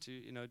Spirit to,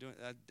 you know, do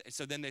it.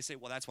 So then they say,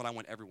 well, that's what I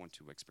want everyone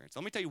to experience.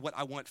 Let me tell you what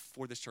I want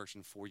for this church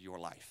and for your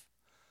life.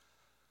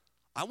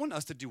 I want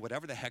us to do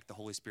whatever the heck the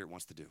Holy Spirit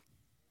wants to do.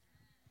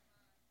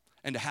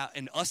 And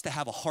us to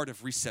have a heart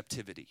of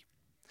receptivity.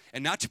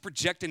 And not to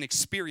project an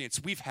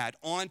experience we've had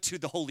onto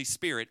the Holy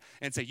Spirit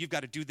and say, you've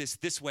got to do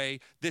this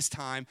way, this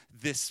time,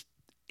 this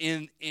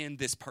in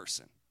this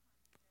person.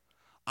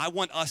 I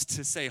want us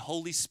to say,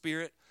 Holy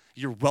Spirit,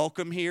 you're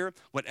welcome here.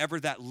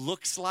 Whatever that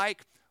looks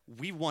like,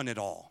 we want it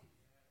all.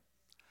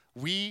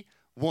 We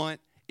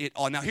want it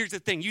all. Now, here's the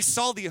thing. You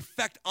saw the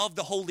effect of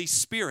the Holy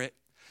Spirit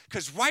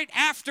because right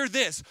after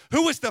this,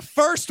 who was the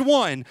first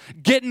one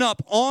getting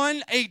up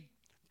on a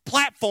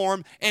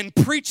platform and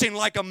preaching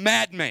like a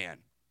madman?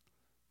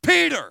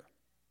 Peter,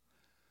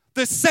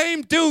 the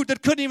same dude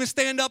that couldn't even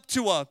stand up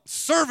to a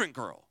servant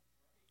girl.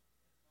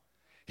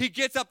 He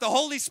gets up, the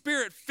Holy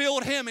Spirit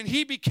filled him, and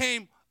he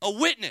became a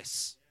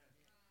witness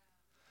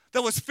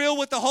that was filled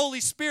with the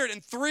Holy Spirit.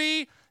 And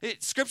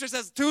Scripture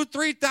says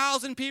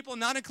 3,000 people,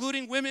 not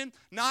including women,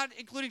 not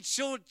including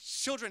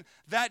children,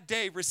 that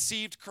day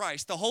received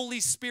Christ. The Holy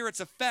Spirit's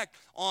effect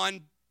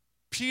on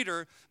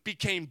Peter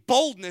became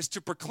boldness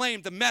to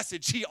proclaim the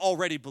message he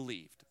already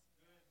believed.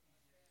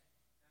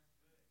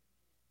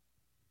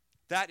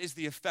 That is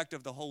the effect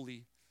of the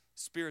Holy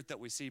Spirit that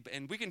we see.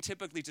 And we can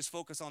typically just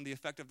focus on the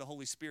effect of the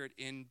Holy Spirit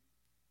in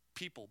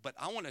people. But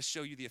I want to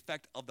show you the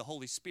effect of the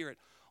Holy Spirit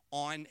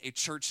on a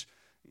church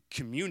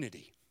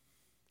community.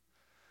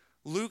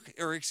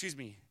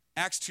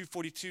 Acts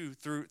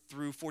 2:42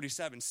 through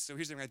 47. So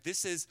here's the thing, right?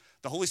 This is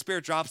the Holy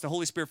Spirit drops, the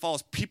Holy Spirit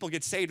falls, people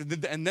get saved,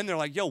 and then they're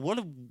like, yo,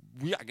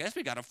 I guess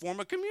we got to form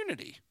a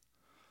community.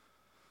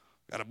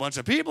 Got a bunch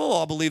of people,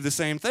 all believe the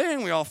same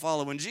thing. We all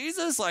follow in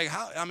Jesus. Like,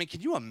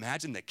 can you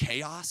imagine the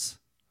chaos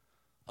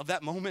of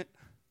that moment?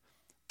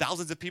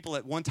 Thousands of people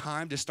at one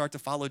time just start to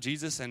follow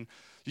Jesus. And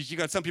you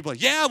got some people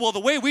like, yeah, well,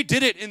 the way we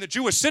did it in the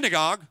Jewish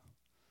synagogue.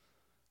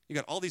 You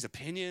got all these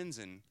opinions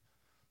and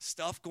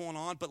stuff going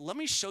on. But let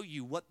me show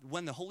you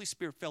when the Holy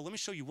Spirit fell, let me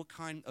show you what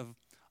kind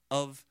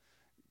of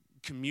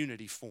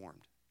community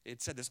formed.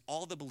 It said this,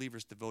 all the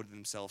believers devoted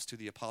themselves to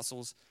the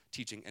apostles'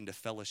 teaching and to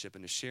fellowship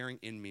and to sharing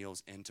in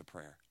meals and to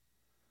prayer.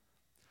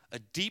 A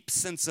deep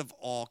sense of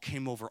awe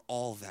came over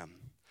all of them,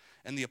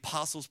 and the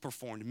apostles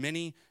performed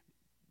many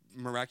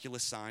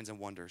miraculous signs and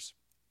wonders.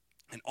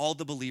 And all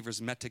the believers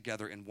met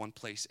together in one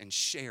place and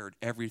shared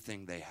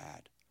everything they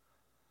had.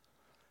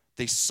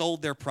 They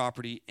sold their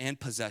property and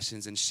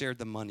possessions and shared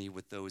the money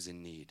with those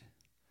in need.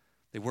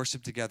 They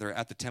worshiped together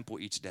at the temple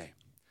each day,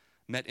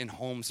 met in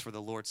homes for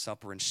the Lord's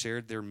Supper, and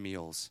shared their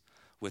meals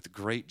with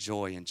great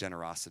joy and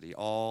generosity,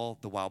 all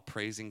the while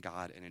praising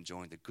God and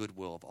enjoying the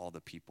goodwill of all the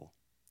people.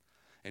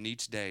 And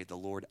each day the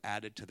Lord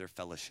added to their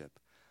fellowship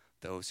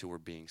those who were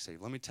being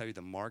saved. Let me tell you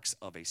the marks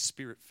of a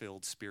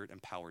spirit-filled,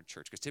 spirit-empowered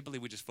church. Because typically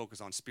we just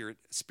focus on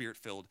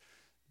spirit-filled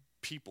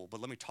people.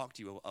 But let me talk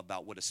to you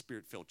about what a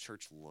spirit-filled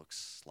church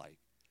looks like.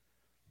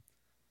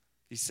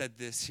 He said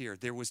this here.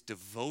 There was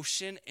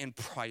devotion and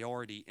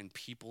priority in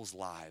people's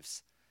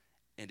lives.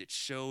 And it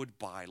showed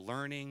by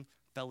learning,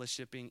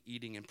 fellowshipping,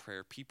 eating, and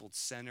prayer. People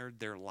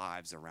centered their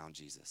lives around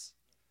Jesus.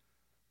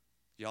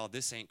 Y'all,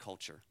 this ain't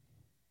culture.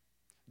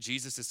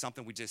 Jesus is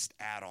something we just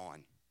add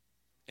on.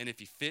 And if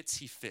he fits,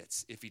 he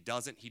fits. If he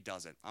doesn't, he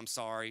doesn't. I'm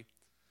sorry.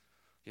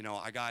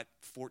 I got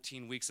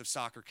 14 weeks of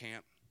soccer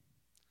camp.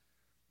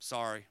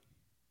 Sorry.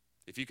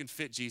 If you can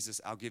fit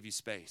Jesus, I'll give you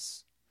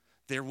space.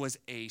 There was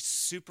a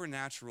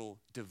supernatural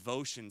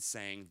devotion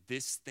saying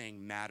this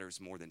thing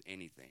matters more than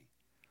anything.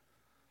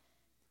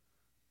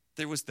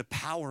 There was the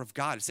power of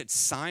God. It said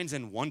signs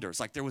and wonders.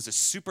 Like there was a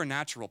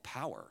supernatural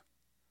power.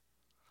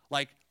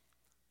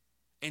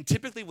 And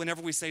typically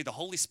whenever we say the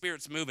Holy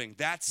Spirit's moving,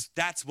 that's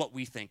what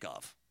we think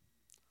of.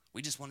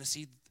 We just want to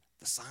see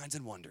the signs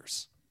and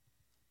wonders.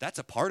 That's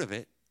a part of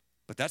it,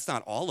 but that's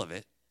not all of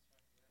it.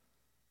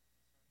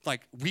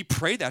 Like we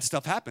pray that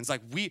stuff happens.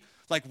 Like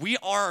we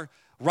are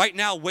right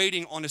now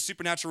waiting on a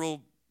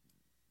supernatural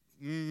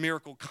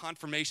miracle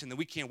confirmation that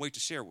we can't wait to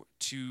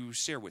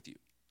share with you.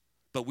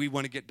 But we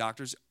want to get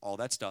doctors, all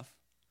that stuff,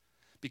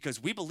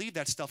 because we believe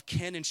that stuff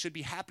can and should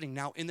be happening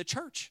now in the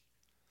church.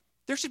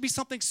 There should be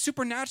something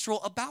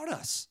supernatural about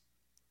us.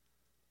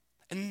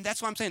 And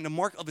that's why I'm saying the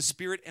mark of a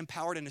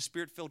spirit-empowered and a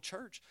spirit-filled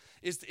church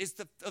is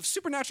of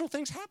supernatural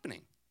things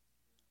happening.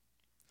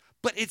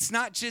 But it's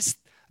not just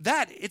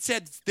that. It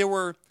said there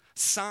were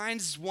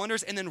signs,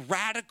 wonders, and then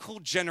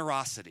radical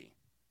generosity.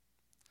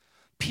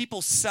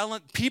 People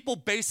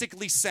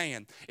basically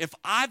saying, if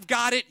I've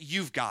got it,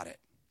 you've got it.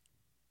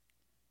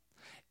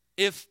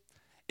 If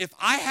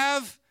I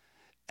have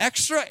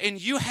extra and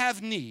you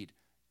have need,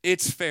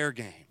 it's fair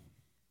game.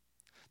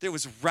 There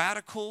was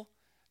radical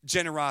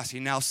generosity.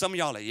 Now, some of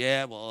y'all are like,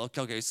 yeah, well,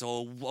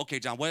 okay,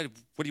 John, what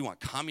do you want,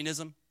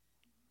 communism?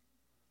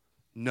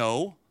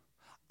 No,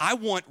 I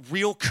want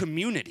real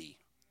community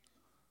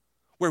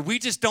where we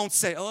just don't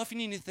say, oh, if you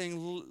need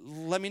anything,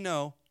 let me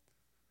know.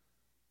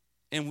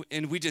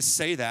 And we just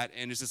say that,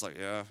 and it's just like,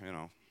 yeah,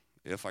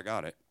 if I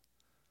got it.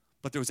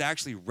 But there was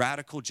actually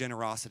radical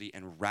generosity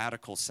and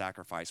radical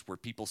sacrifice where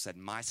people said,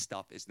 my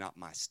stuff is not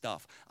my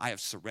stuff. I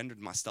have surrendered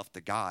my stuff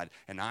to God,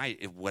 and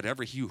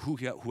whoever he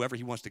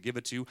wants to give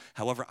it to,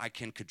 however I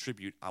can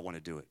contribute, I want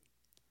to do it.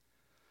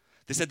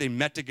 They said they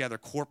met together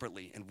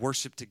corporately and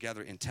worshiped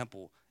together in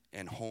temple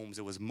and homes.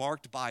 It was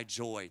marked by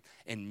joy,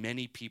 and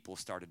many people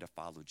started to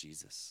follow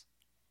Jesus.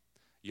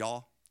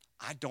 Y'all,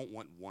 I don't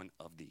want one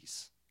of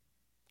these.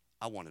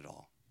 I want it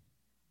all.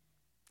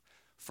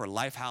 For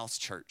Lifehouse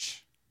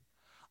Church,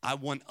 I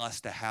want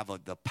us to have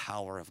the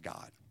power of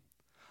God.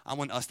 I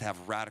want us to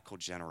have radical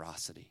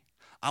generosity.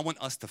 I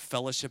want us to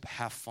fellowship,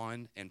 have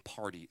fun, and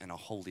party in a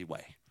holy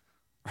way,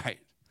 right?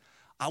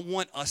 I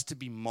want us to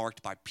be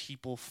marked by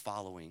people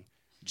following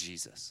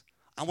Jesus.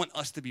 I want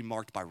us to be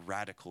marked by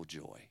radical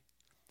joy.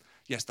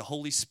 Yes, the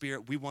Holy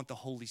Spirit, we want the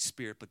Holy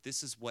Spirit, but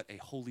this is what a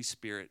Holy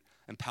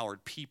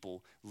Spirit-empowered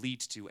people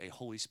leads to, a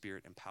Holy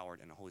Spirit-empowered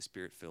and a Holy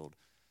Spirit-filled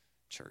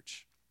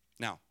church.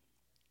 Now,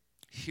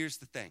 here's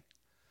the thing.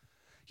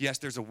 Yes,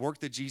 there's a work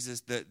that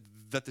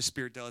that the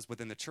Spirit does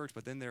within the church,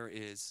 but then there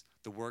is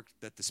the work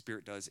that the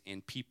Spirit does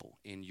in people,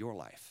 in your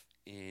life,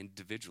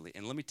 individually.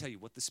 And let me tell you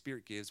what the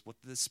Spirit gives, what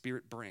the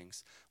Spirit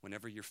brings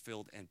whenever you're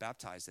filled and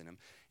baptized in Him,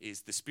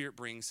 is the Spirit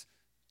brings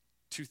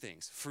two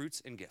things,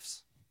 fruits and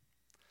gifts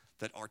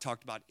that are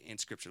talked about in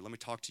Scripture. Let me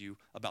talk to you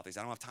about these.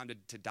 I don't have time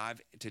to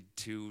dive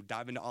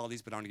into all of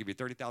these, but I'm going to give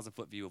you a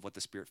 30,000-foot view of what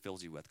the Spirit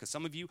fills you with. Because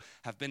some of you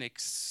have been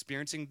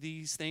experiencing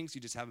these things,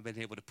 you just haven't been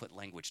able to put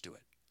language to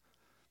it.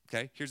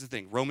 Okay, here's the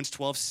thing. Romans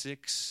 12,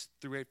 6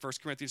 through 8, 1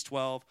 Corinthians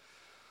 12,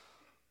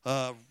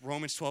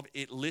 Romans 12,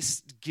 it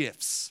lists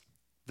gifts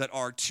that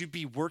are to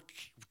be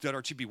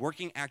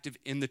working active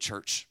in the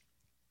church.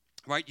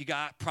 Right? You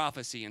got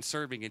prophecy and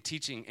serving and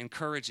teaching,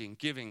 encouraging,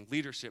 giving,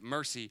 leadership,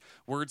 mercy,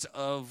 words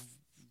of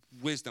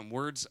wisdom,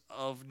 words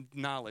of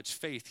knowledge,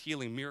 faith,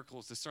 healing,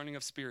 miracles, discerning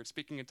of spirits,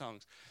 speaking in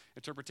tongues,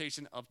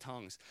 interpretation of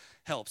tongues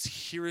helps.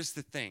 Here is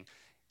the thing.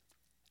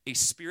 A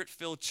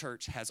Spirit-filled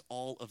church has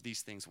all of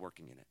these things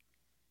working in it.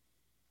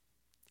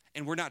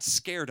 And we're not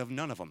scared of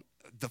none of them.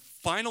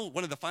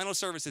 One of the final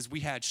services we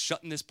had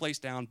shutting this place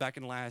down back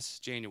in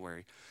last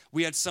January,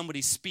 we had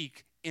somebody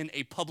speak in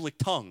a public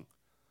tongue.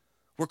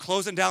 We're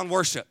closing down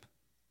worship,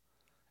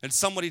 and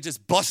somebody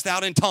just bust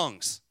out in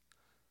tongues.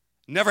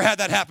 Never had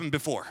that happen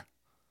before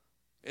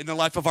in the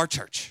life of our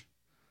church.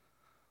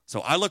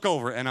 So I look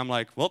over, and I'm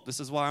like, well, this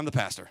is why I'm the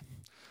pastor.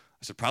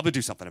 I should probably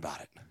do something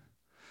about it.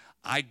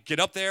 I get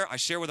up there, I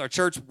share with our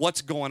church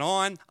what's going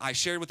on. I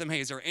shared with them,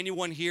 hey, is there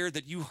anyone here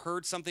that you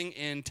heard something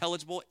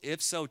intelligible?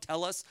 If so,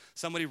 tell us.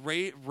 Somebody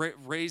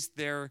raised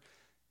their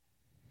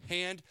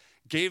hand,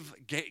 gave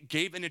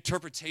an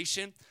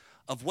interpretation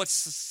of what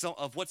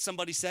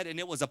somebody said,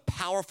 and it was a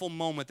powerful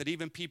moment that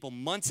even people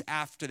months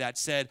after that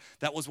said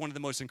that was one of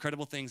the most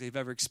incredible things they've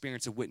ever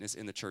experienced a witness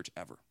in the church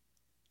ever.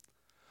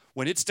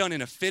 When it's done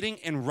in a fitting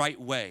and right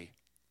way,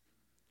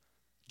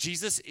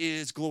 Jesus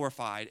is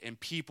glorified and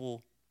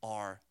people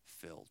are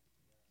filled.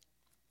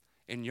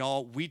 And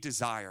y'all, we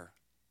desire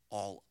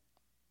all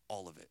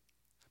of it.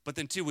 But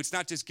then too, it's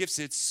not just gifts,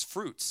 it's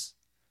fruits.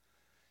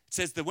 It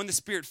says that when the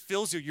Spirit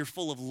fills you, you're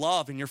full of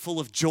love and you're full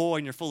of joy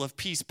and you're full of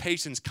peace,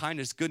 patience,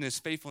 kindness, goodness,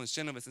 faithfulness,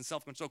 gentleness, and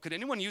self-control. Could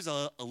anyone use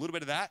a little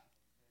bit of that?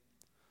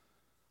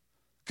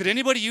 Could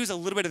anybody use a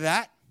little bit of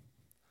that?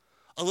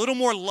 A little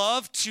more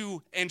love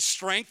and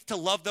strength to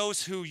love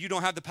those who you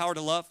don't have the power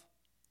to love?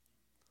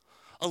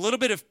 A little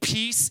bit of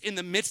peace in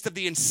the midst of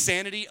the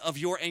insanity of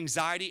your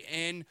anxiety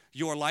in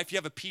your life. You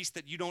have a peace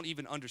that you don't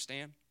even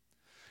understand.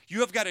 You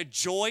have got a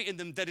joy in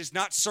them that is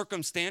not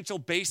circumstantial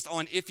based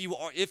on if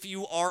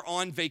you are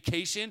on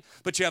vacation,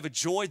 but you have a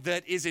joy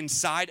that is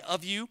inside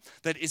of you,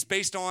 that is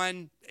based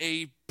on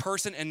a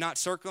person and not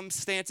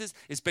circumstances.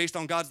 It's based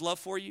on God's love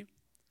for you.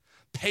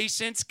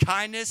 Patience,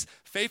 kindness,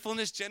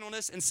 faithfulness,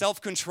 gentleness, and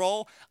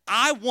self-control.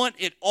 I want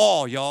it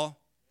all, y'all.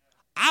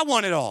 I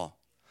want it all.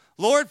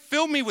 Lord,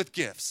 fill me with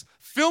gifts.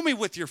 Fill me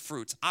with your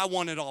fruits. I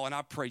want it all, and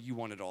I pray you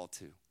want it all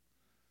too,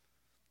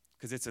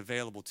 because it's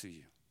available to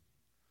you.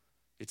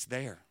 It's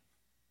there.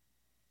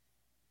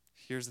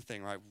 Here's the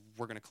thing, right?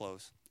 We're going to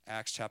close.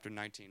 Acts chapter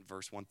 19,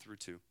 verse 1 through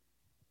 2.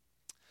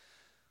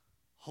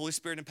 Holy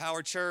Spirit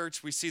empowered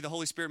church. We see the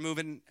Holy Spirit move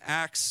in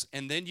Acts,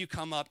 and then you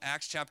come up,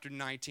 Acts chapter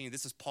 19.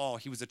 This is Paul.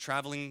 He was a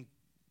traveling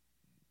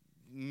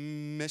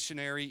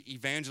missionary,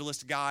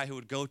 evangelist guy who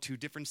would go to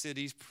different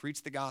cities,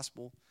 preach the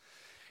gospel.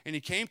 And he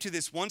came to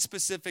this one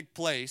specific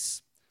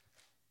place,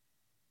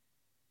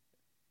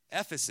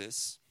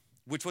 Ephesus,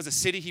 which was a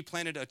city he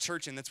planted a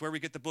church in. That's where we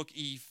get the book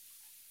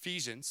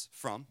Ephesians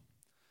from.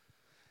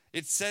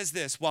 It says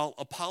this: while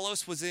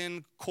Apollos was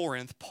in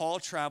Corinth, Paul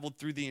traveled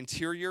through the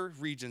interior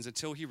regions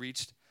until he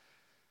reached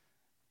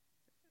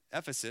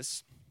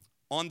Ephesus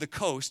on the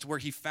coast, where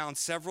he found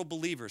several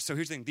believers. So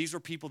here's the thing. These were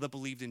people that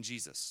believed in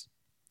Jesus.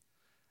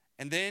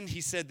 And then he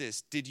said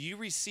this: did you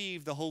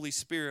receive the Holy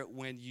Spirit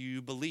when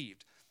you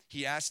believed?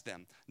 He asked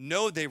them.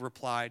 No, they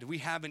replied, we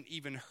haven't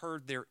even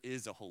heard there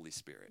is a Holy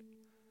Spirit.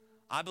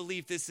 I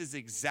believe this is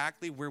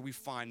exactly where we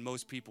find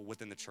most people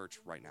within the church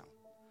right now.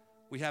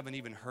 We haven't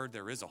even heard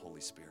there is a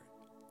Holy Spirit.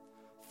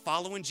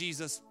 Following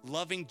Jesus,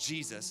 loving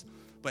Jesus,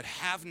 but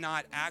have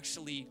not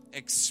actually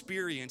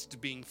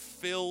experienced being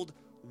filled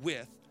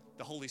with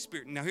the Holy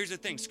Spirit. Now here's the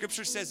thing.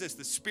 Scripture says this: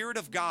 the Spirit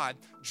of God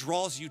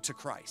draws you to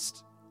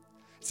Christ.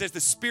 It says the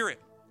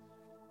Spirit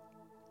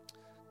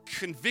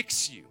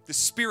convicts you. The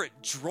Spirit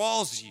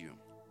draws you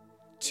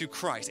to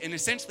Christ and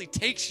essentially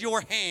takes your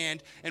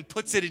hand and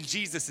puts it in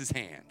Jesus'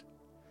 hand.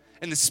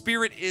 And the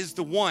Spirit is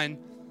the one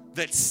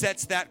that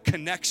sets that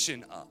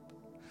connection up.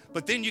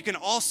 But then you can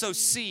also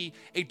see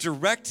a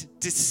direct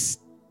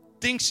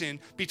distinction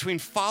between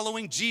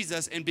following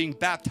Jesus and being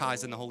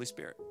baptized in the Holy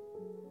Spirit.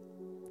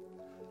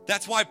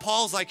 That's why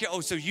Paul's like, oh,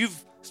 so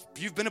you've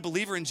been a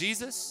believer in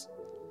Jesus,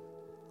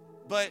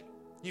 but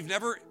you've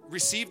never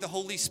received the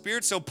Holy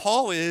Spirit? So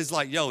Paul is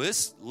like,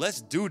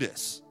 let's do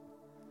this.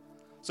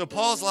 So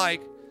Paul's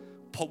like,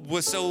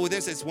 so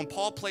this is when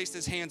Paul placed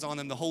his hands on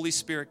them, the Holy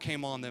Spirit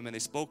came on them and they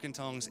spoke in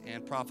tongues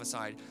and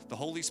prophesied. The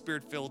Holy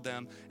Spirit filled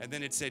them, and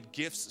then it said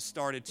gifts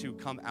started to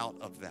come out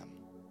of them.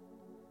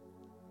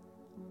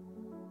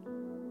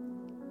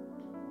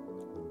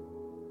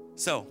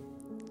 So,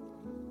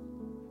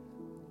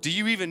 do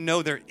you even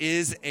know there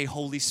is a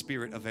Holy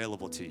Spirit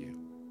available to you?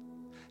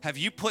 Have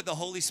you put the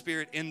Holy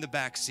Spirit in the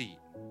back seat?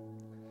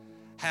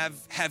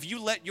 Have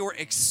you let your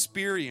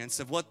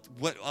experience of whatever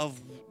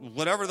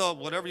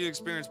you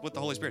experience with the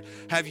Holy Spirit,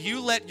 have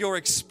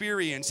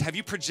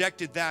you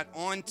projected that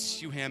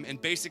onto him and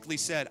basically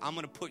said, I'm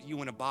going to put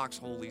you in a box,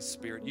 Holy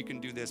Spirit. You can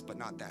do this, but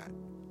not that.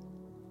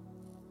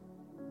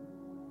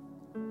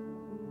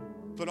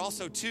 But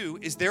also, too,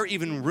 is there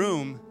even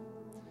room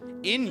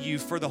in you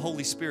for the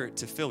Holy Spirit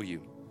to fill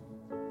you?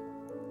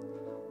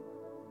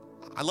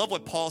 I love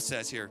what Paul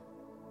says here.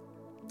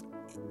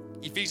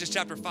 Ephesians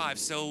chapter 5.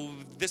 So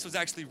this was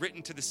actually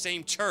written to the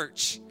same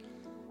church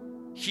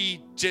he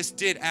just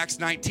did Acts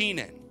 19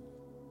 in.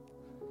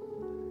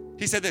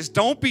 He said this: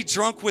 don't be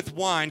drunk with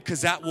wine, because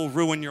that will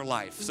ruin your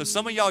life. So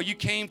some of y'all, you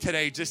came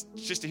today just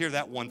to hear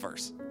that one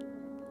verse,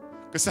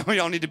 because some of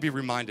y'all need to be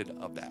reminded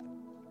of that.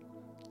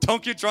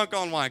 Don't get drunk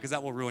on wine, because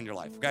that will ruin your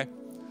life, okay?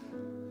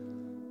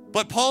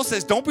 But Paul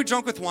says, don't be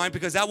drunk with wine,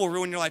 because that will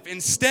ruin your life.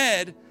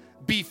 Instead,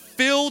 be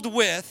filled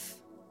with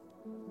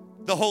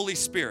the Holy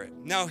Spirit.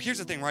 Now, here's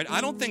the thing, right?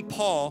 I don't think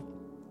Paul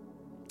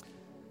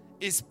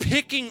is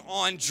picking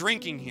on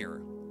drinking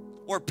here,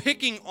 or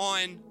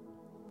I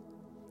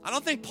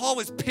don't think Paul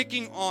was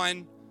picking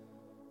on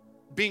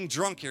being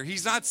drunk here.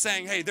 He's not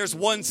saying, hey, there's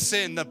one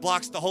sin that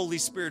blocks the Holy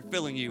Spirit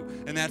filling you,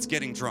 and that's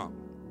getting drunk.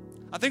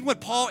 I think what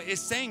Paul is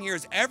saying here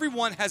is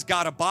everyone has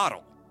got a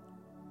bottle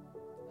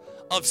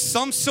of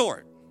some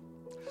sort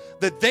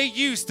that they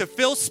use to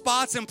fill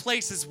spots and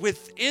places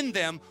within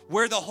them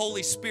where the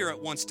Holy Spirit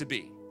wants to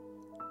be.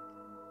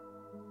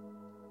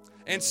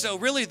 And so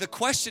really the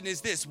question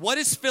is this: what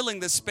is filling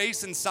the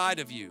space inside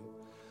of you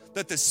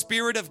that the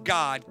Spirit of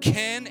God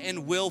can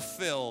and will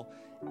fill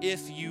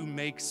if you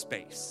make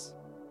space?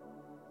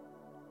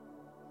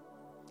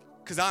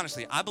 Because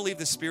honestly, I believe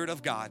the Spirit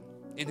of God,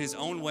 in his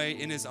own way,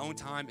 in his own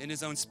time, in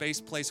his own space,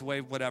 place,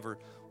 way, whatever,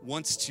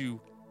 wants to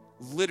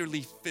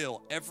literally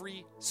fill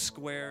every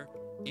square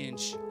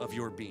inch of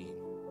your being.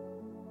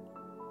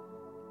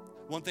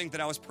 One thing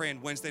that I was praying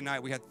Wednesday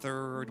night, we had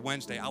third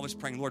Wednesday, I was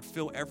praying, Lord,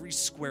 fill every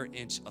square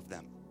inch of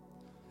them.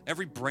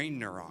 every brain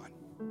neuron,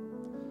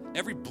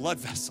 every blood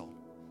vessel,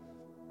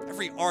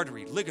 every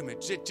artery,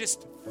 ligament.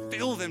 Just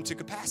fill them to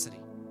capacity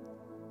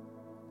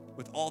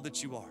with all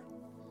that you are.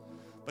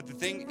 But the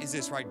thing is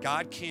this, right?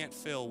 God can't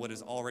fill what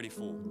is already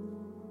full.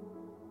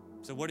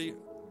 So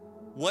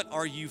what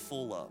are you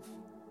full of?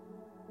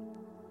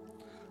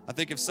 I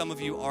think if some of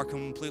you are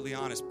completely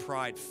honest,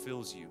 pride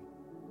fills you.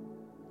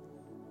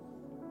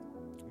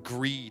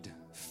 Greed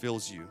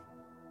fills you.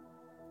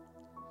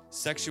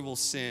 Sexual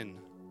sin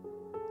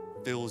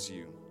fills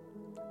you.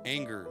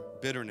 Anger,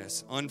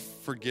 bitterness,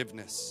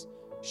 unforgiveness,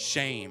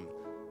 shame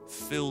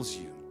fills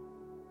you.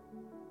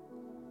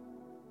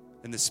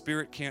 And the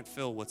Spirit can't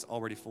fill what's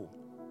already full.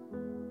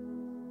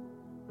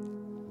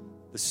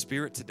 The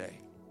Spirit today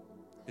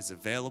is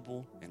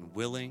available and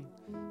willing.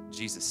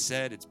 Jesus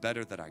said, it's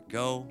better that I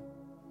go.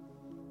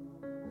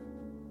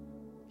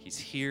 He's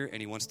here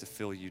and he wants to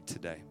fill you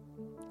today.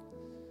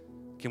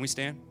 Can we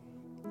stand?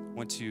 I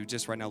want to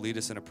just right now lead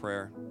us in a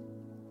prayer.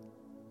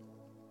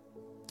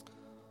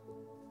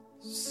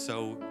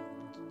 So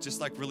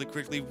just like really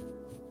quickly,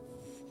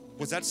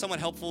 was that somewhat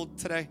helpful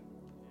today?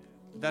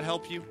 Did that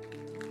help you?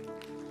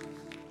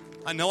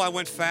 I know I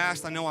went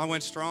fast. I know I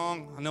went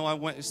strong.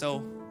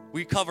 So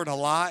we covered a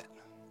lot.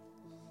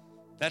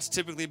 That's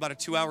typically about a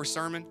 2-hour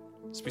sermon.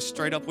 Let's be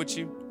straight up with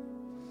you.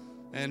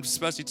 And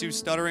especially too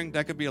stuttering,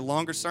 that could be a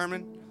longer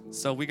sermon.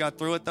 So we got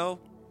through it though.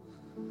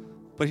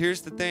 But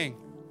here's the thing.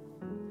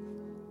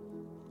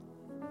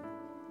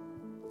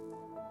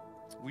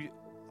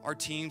 Our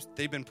teams,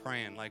 they've been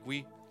praying. Like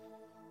we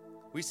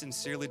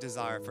sincerely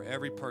desire for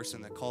every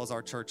person that calls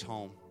our church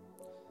home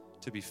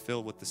to be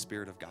filled with the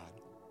Spirit of God.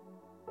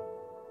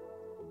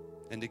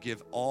 And to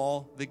give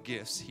all the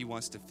gifts he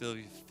wants to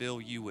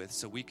fill you with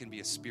so we can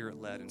be a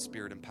Spirit-led and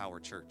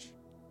Spirit-empowered church.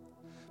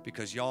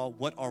 Because y'all,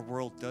 what our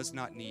world does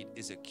not need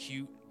is a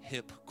cute,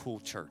 hip, cool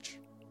church.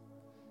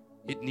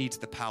 It needs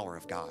the power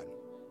of God.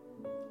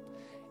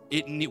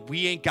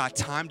 We ain't got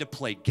time to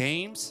play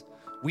games.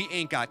 We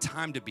ain't got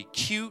time to be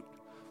cute.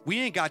 We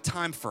ain't got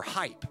time for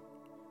hype.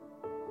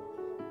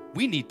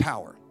 We need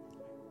power.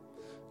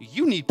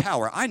 You need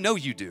power. I know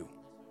you do.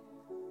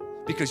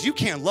 Because you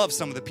can't love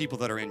some of the people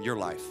that are in your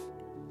life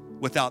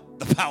without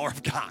the power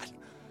of God.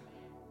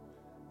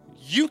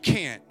 You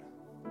can't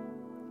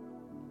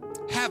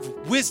have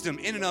wisdom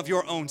in and of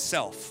your own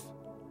self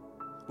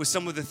with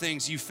some of the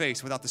things you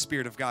face without the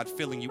Spirit of God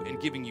filling you and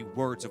giving you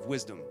words of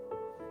wisdom.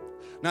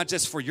 Not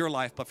just for your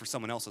life, but for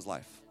someone else's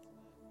life.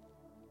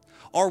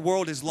 Our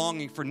world is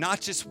longing for not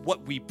just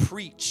what we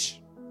preach,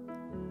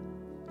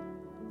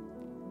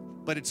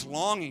 but it's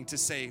longing to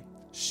say,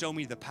 show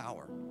me the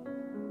power.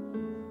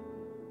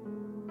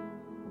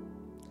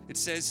 It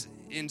says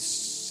in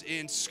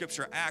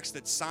Scripture, Acts,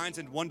 that signs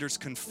and wonders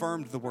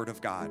confirmed the Word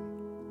of God.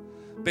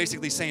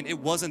 Basically saying it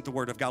wasn't the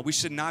Word of God. We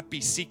should not be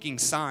seeking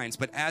signs,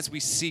 but as we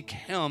seek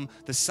Him,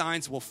 the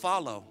signs will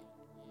follow.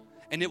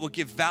 And it will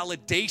give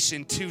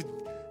validation to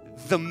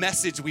the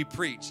message we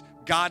preach.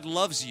 God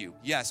loves you.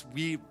 Yes,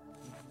 we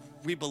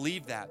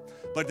believe that.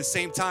 But at the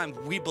same time,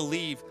 we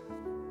believe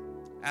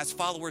as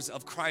followers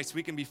of Christ,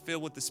 we can be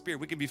filled with the Spirit.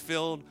 We can be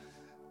filled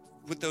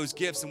with those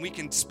gifts, and we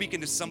can speak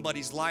into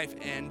somebody's life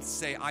and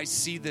say, I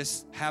see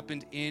this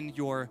happened in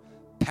your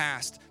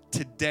past.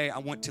 Today, I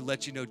want to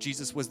let you know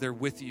Jesus was there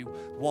with you,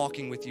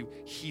 walking with you.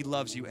 He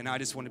loves you, and I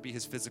just want to be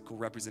his physical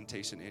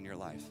representation in your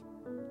life.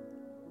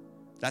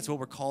 That's what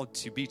we're called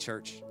to be,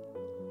 church.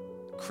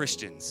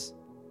 Christians.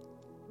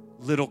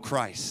 Little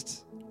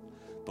Christ.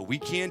 But we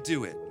can't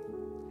do it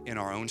in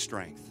our own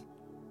strength.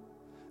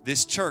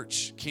 This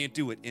church can't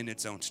do it in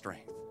its own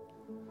strength.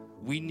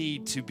 We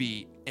need to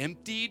be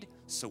emptied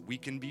so we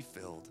can be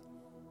filled.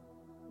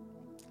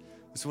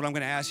 This is what I'm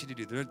going to ask you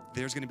to do.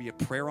 There's going to be a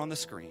prayer on the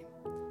screen.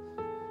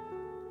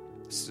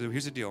 So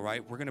here's the deal,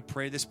 right? We're going to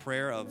pray this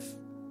prayer of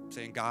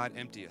saying, God,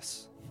 empty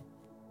us.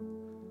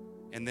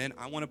 And then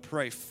I want to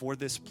pray for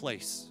this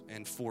place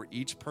and for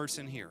each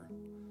person here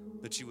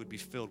that you would be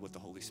filled with the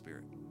Holy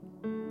Spirit.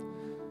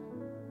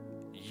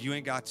 You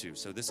ain't got to.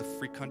 So this is a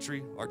free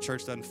country. Our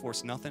church doesn't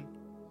force nothing.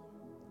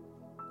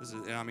 This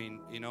is, I mean,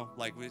 you know,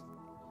 like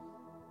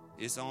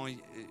it's only,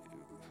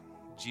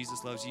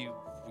 Jesus loves you.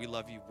 We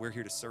love you. We're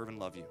here to serve and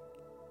love you.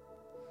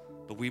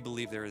 But we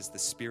believe there is the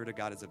Spirit of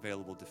God is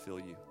available to fill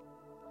you.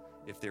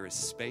 If there is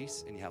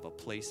space and you have a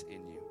place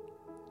in you.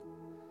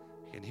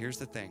 And here's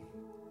the thing.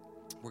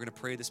 We're going to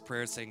pray this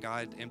prayer saying,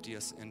 God, empty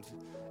us.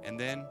 And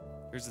then,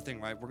 here's the thing,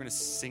 right? We're going to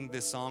sing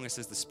this song. It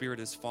says, the Spirit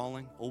is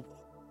falling.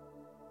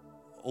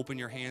 Open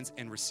your hands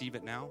and receive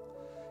it now.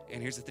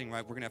 And here's the thing,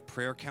 right? We're going to have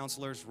prayer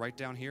counselors right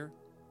down here.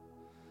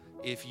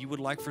 If you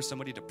would like for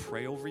somebody to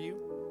pray over you,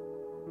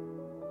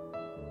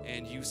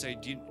 and you say,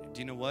 do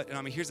you know what? And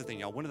I mean, here's the thing,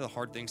 y'all. One of the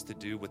hard things to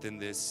do within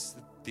this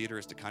theater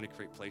is to kind of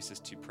create places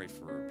to pray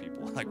for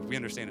people. Like, we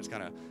understand it's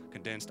kind of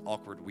condensed,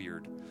 awkward,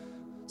 weird.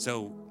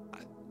 So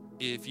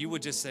if you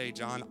would just say,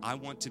 John, I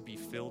want to be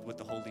filled with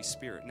the Holy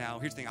Spirit. Now,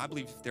 here's the thing. I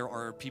believe there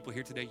are people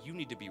here today, you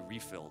need to be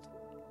refilled.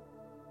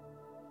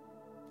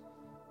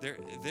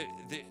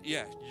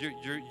 Yeah,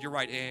 you're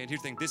right. And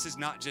here's the thing: this is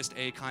not just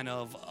a kind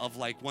of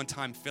like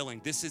one-time filling.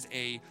 This is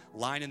a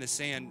line in the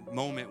sand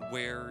moment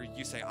where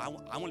you say, I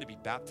want to be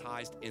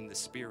baptized in the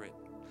Spirit.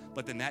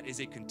 But then that is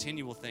a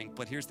continual thing.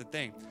 But here's the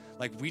thing: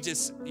 like we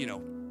just, we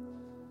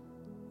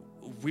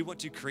want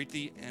to create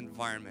the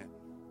environment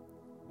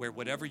where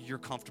whatever you're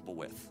comfortable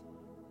with.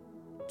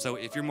 So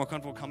if you're more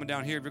comfortable coming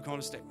down here, if you're going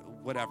to stay,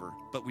 whatever.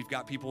 But we've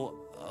got people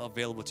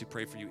available to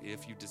pray for you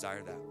if you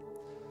desire that.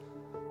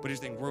 But here's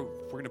the thing, we're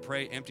going to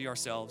pray, empty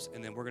ourselves,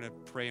 and then we're going to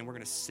pray and we're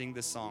going to sing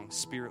this song,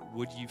 Spirit,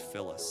 would you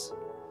fill us?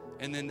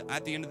 And then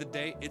at the end of the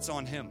day, it's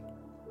on him.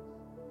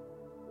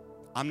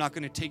 I'm not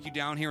going to take you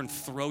down here and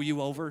throw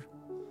you over.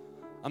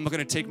 I'm not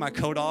going to take my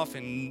coat off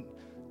and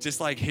just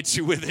like hit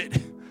you with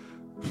it.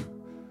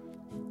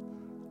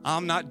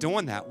 I'm not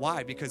doing that.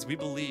 Why? Because we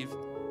believe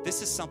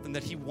this is something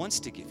that he wants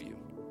to give you.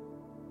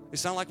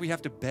 It's not like we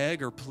have to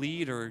beg or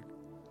plead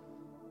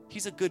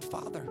he's a good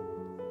father.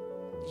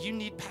 You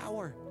need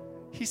power.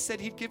 He said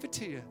he'd give it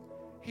to you.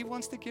 He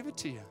wants to give it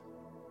to you.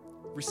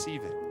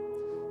 Receive it.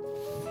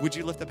 Would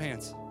you lift up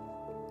hands?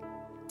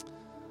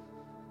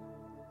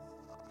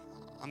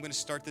 I'm going to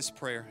start this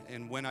prayer,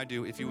 and when I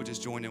do, if you would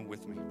just join in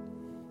with me.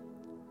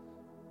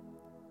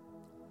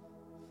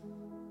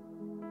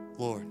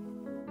 Lord,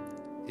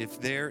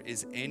 if there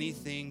is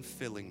anything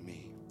filling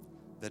me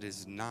that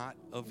is not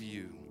of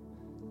you,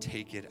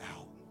 take it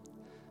out.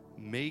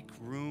 Make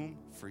room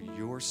for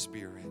your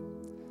Spirit.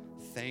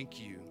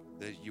 Thank you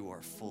that you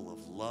are full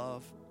of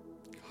love,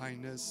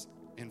 kindness,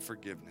 and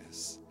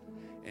forgiveness.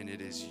 And it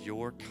is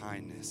your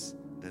kindness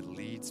that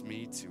leads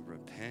me to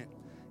repent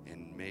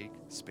and make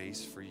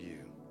space for you.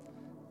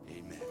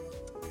 Amen.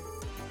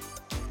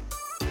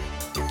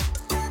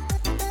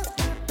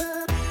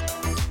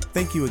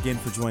 Thank you again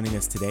for joining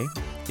us today.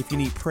 If you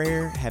need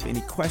prayer, have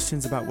any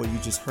questions about what you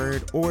just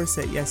heard, or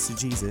said yes to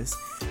Jesus,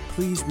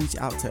 please reach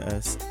out to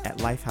us at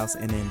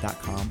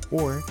lifehousenn.com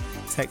or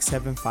text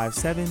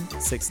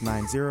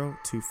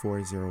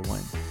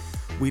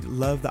 757-690-2401. We'd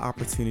love the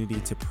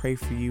opportunity to pray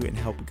for you and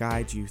help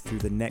guide you through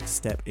the next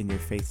step in your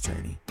faith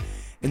journey.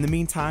 In the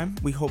meantime,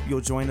 we hope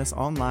you'll join us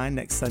online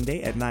next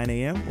Sunday at 9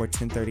 a.m. or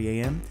 10:30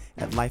 a.m.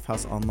 at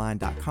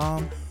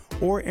lifehouseonline.com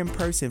or in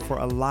person for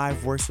a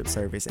live worship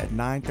service at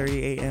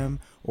 9:30 a.m.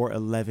 or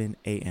 11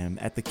 a.m.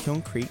 at the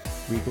Kiln Creek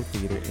Regal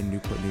Theater in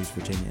Newport News,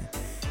 Virginia.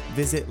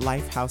 Visit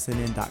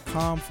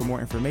lifehousenn.com for more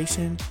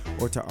information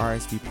or to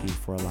RSVP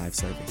for a live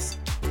service.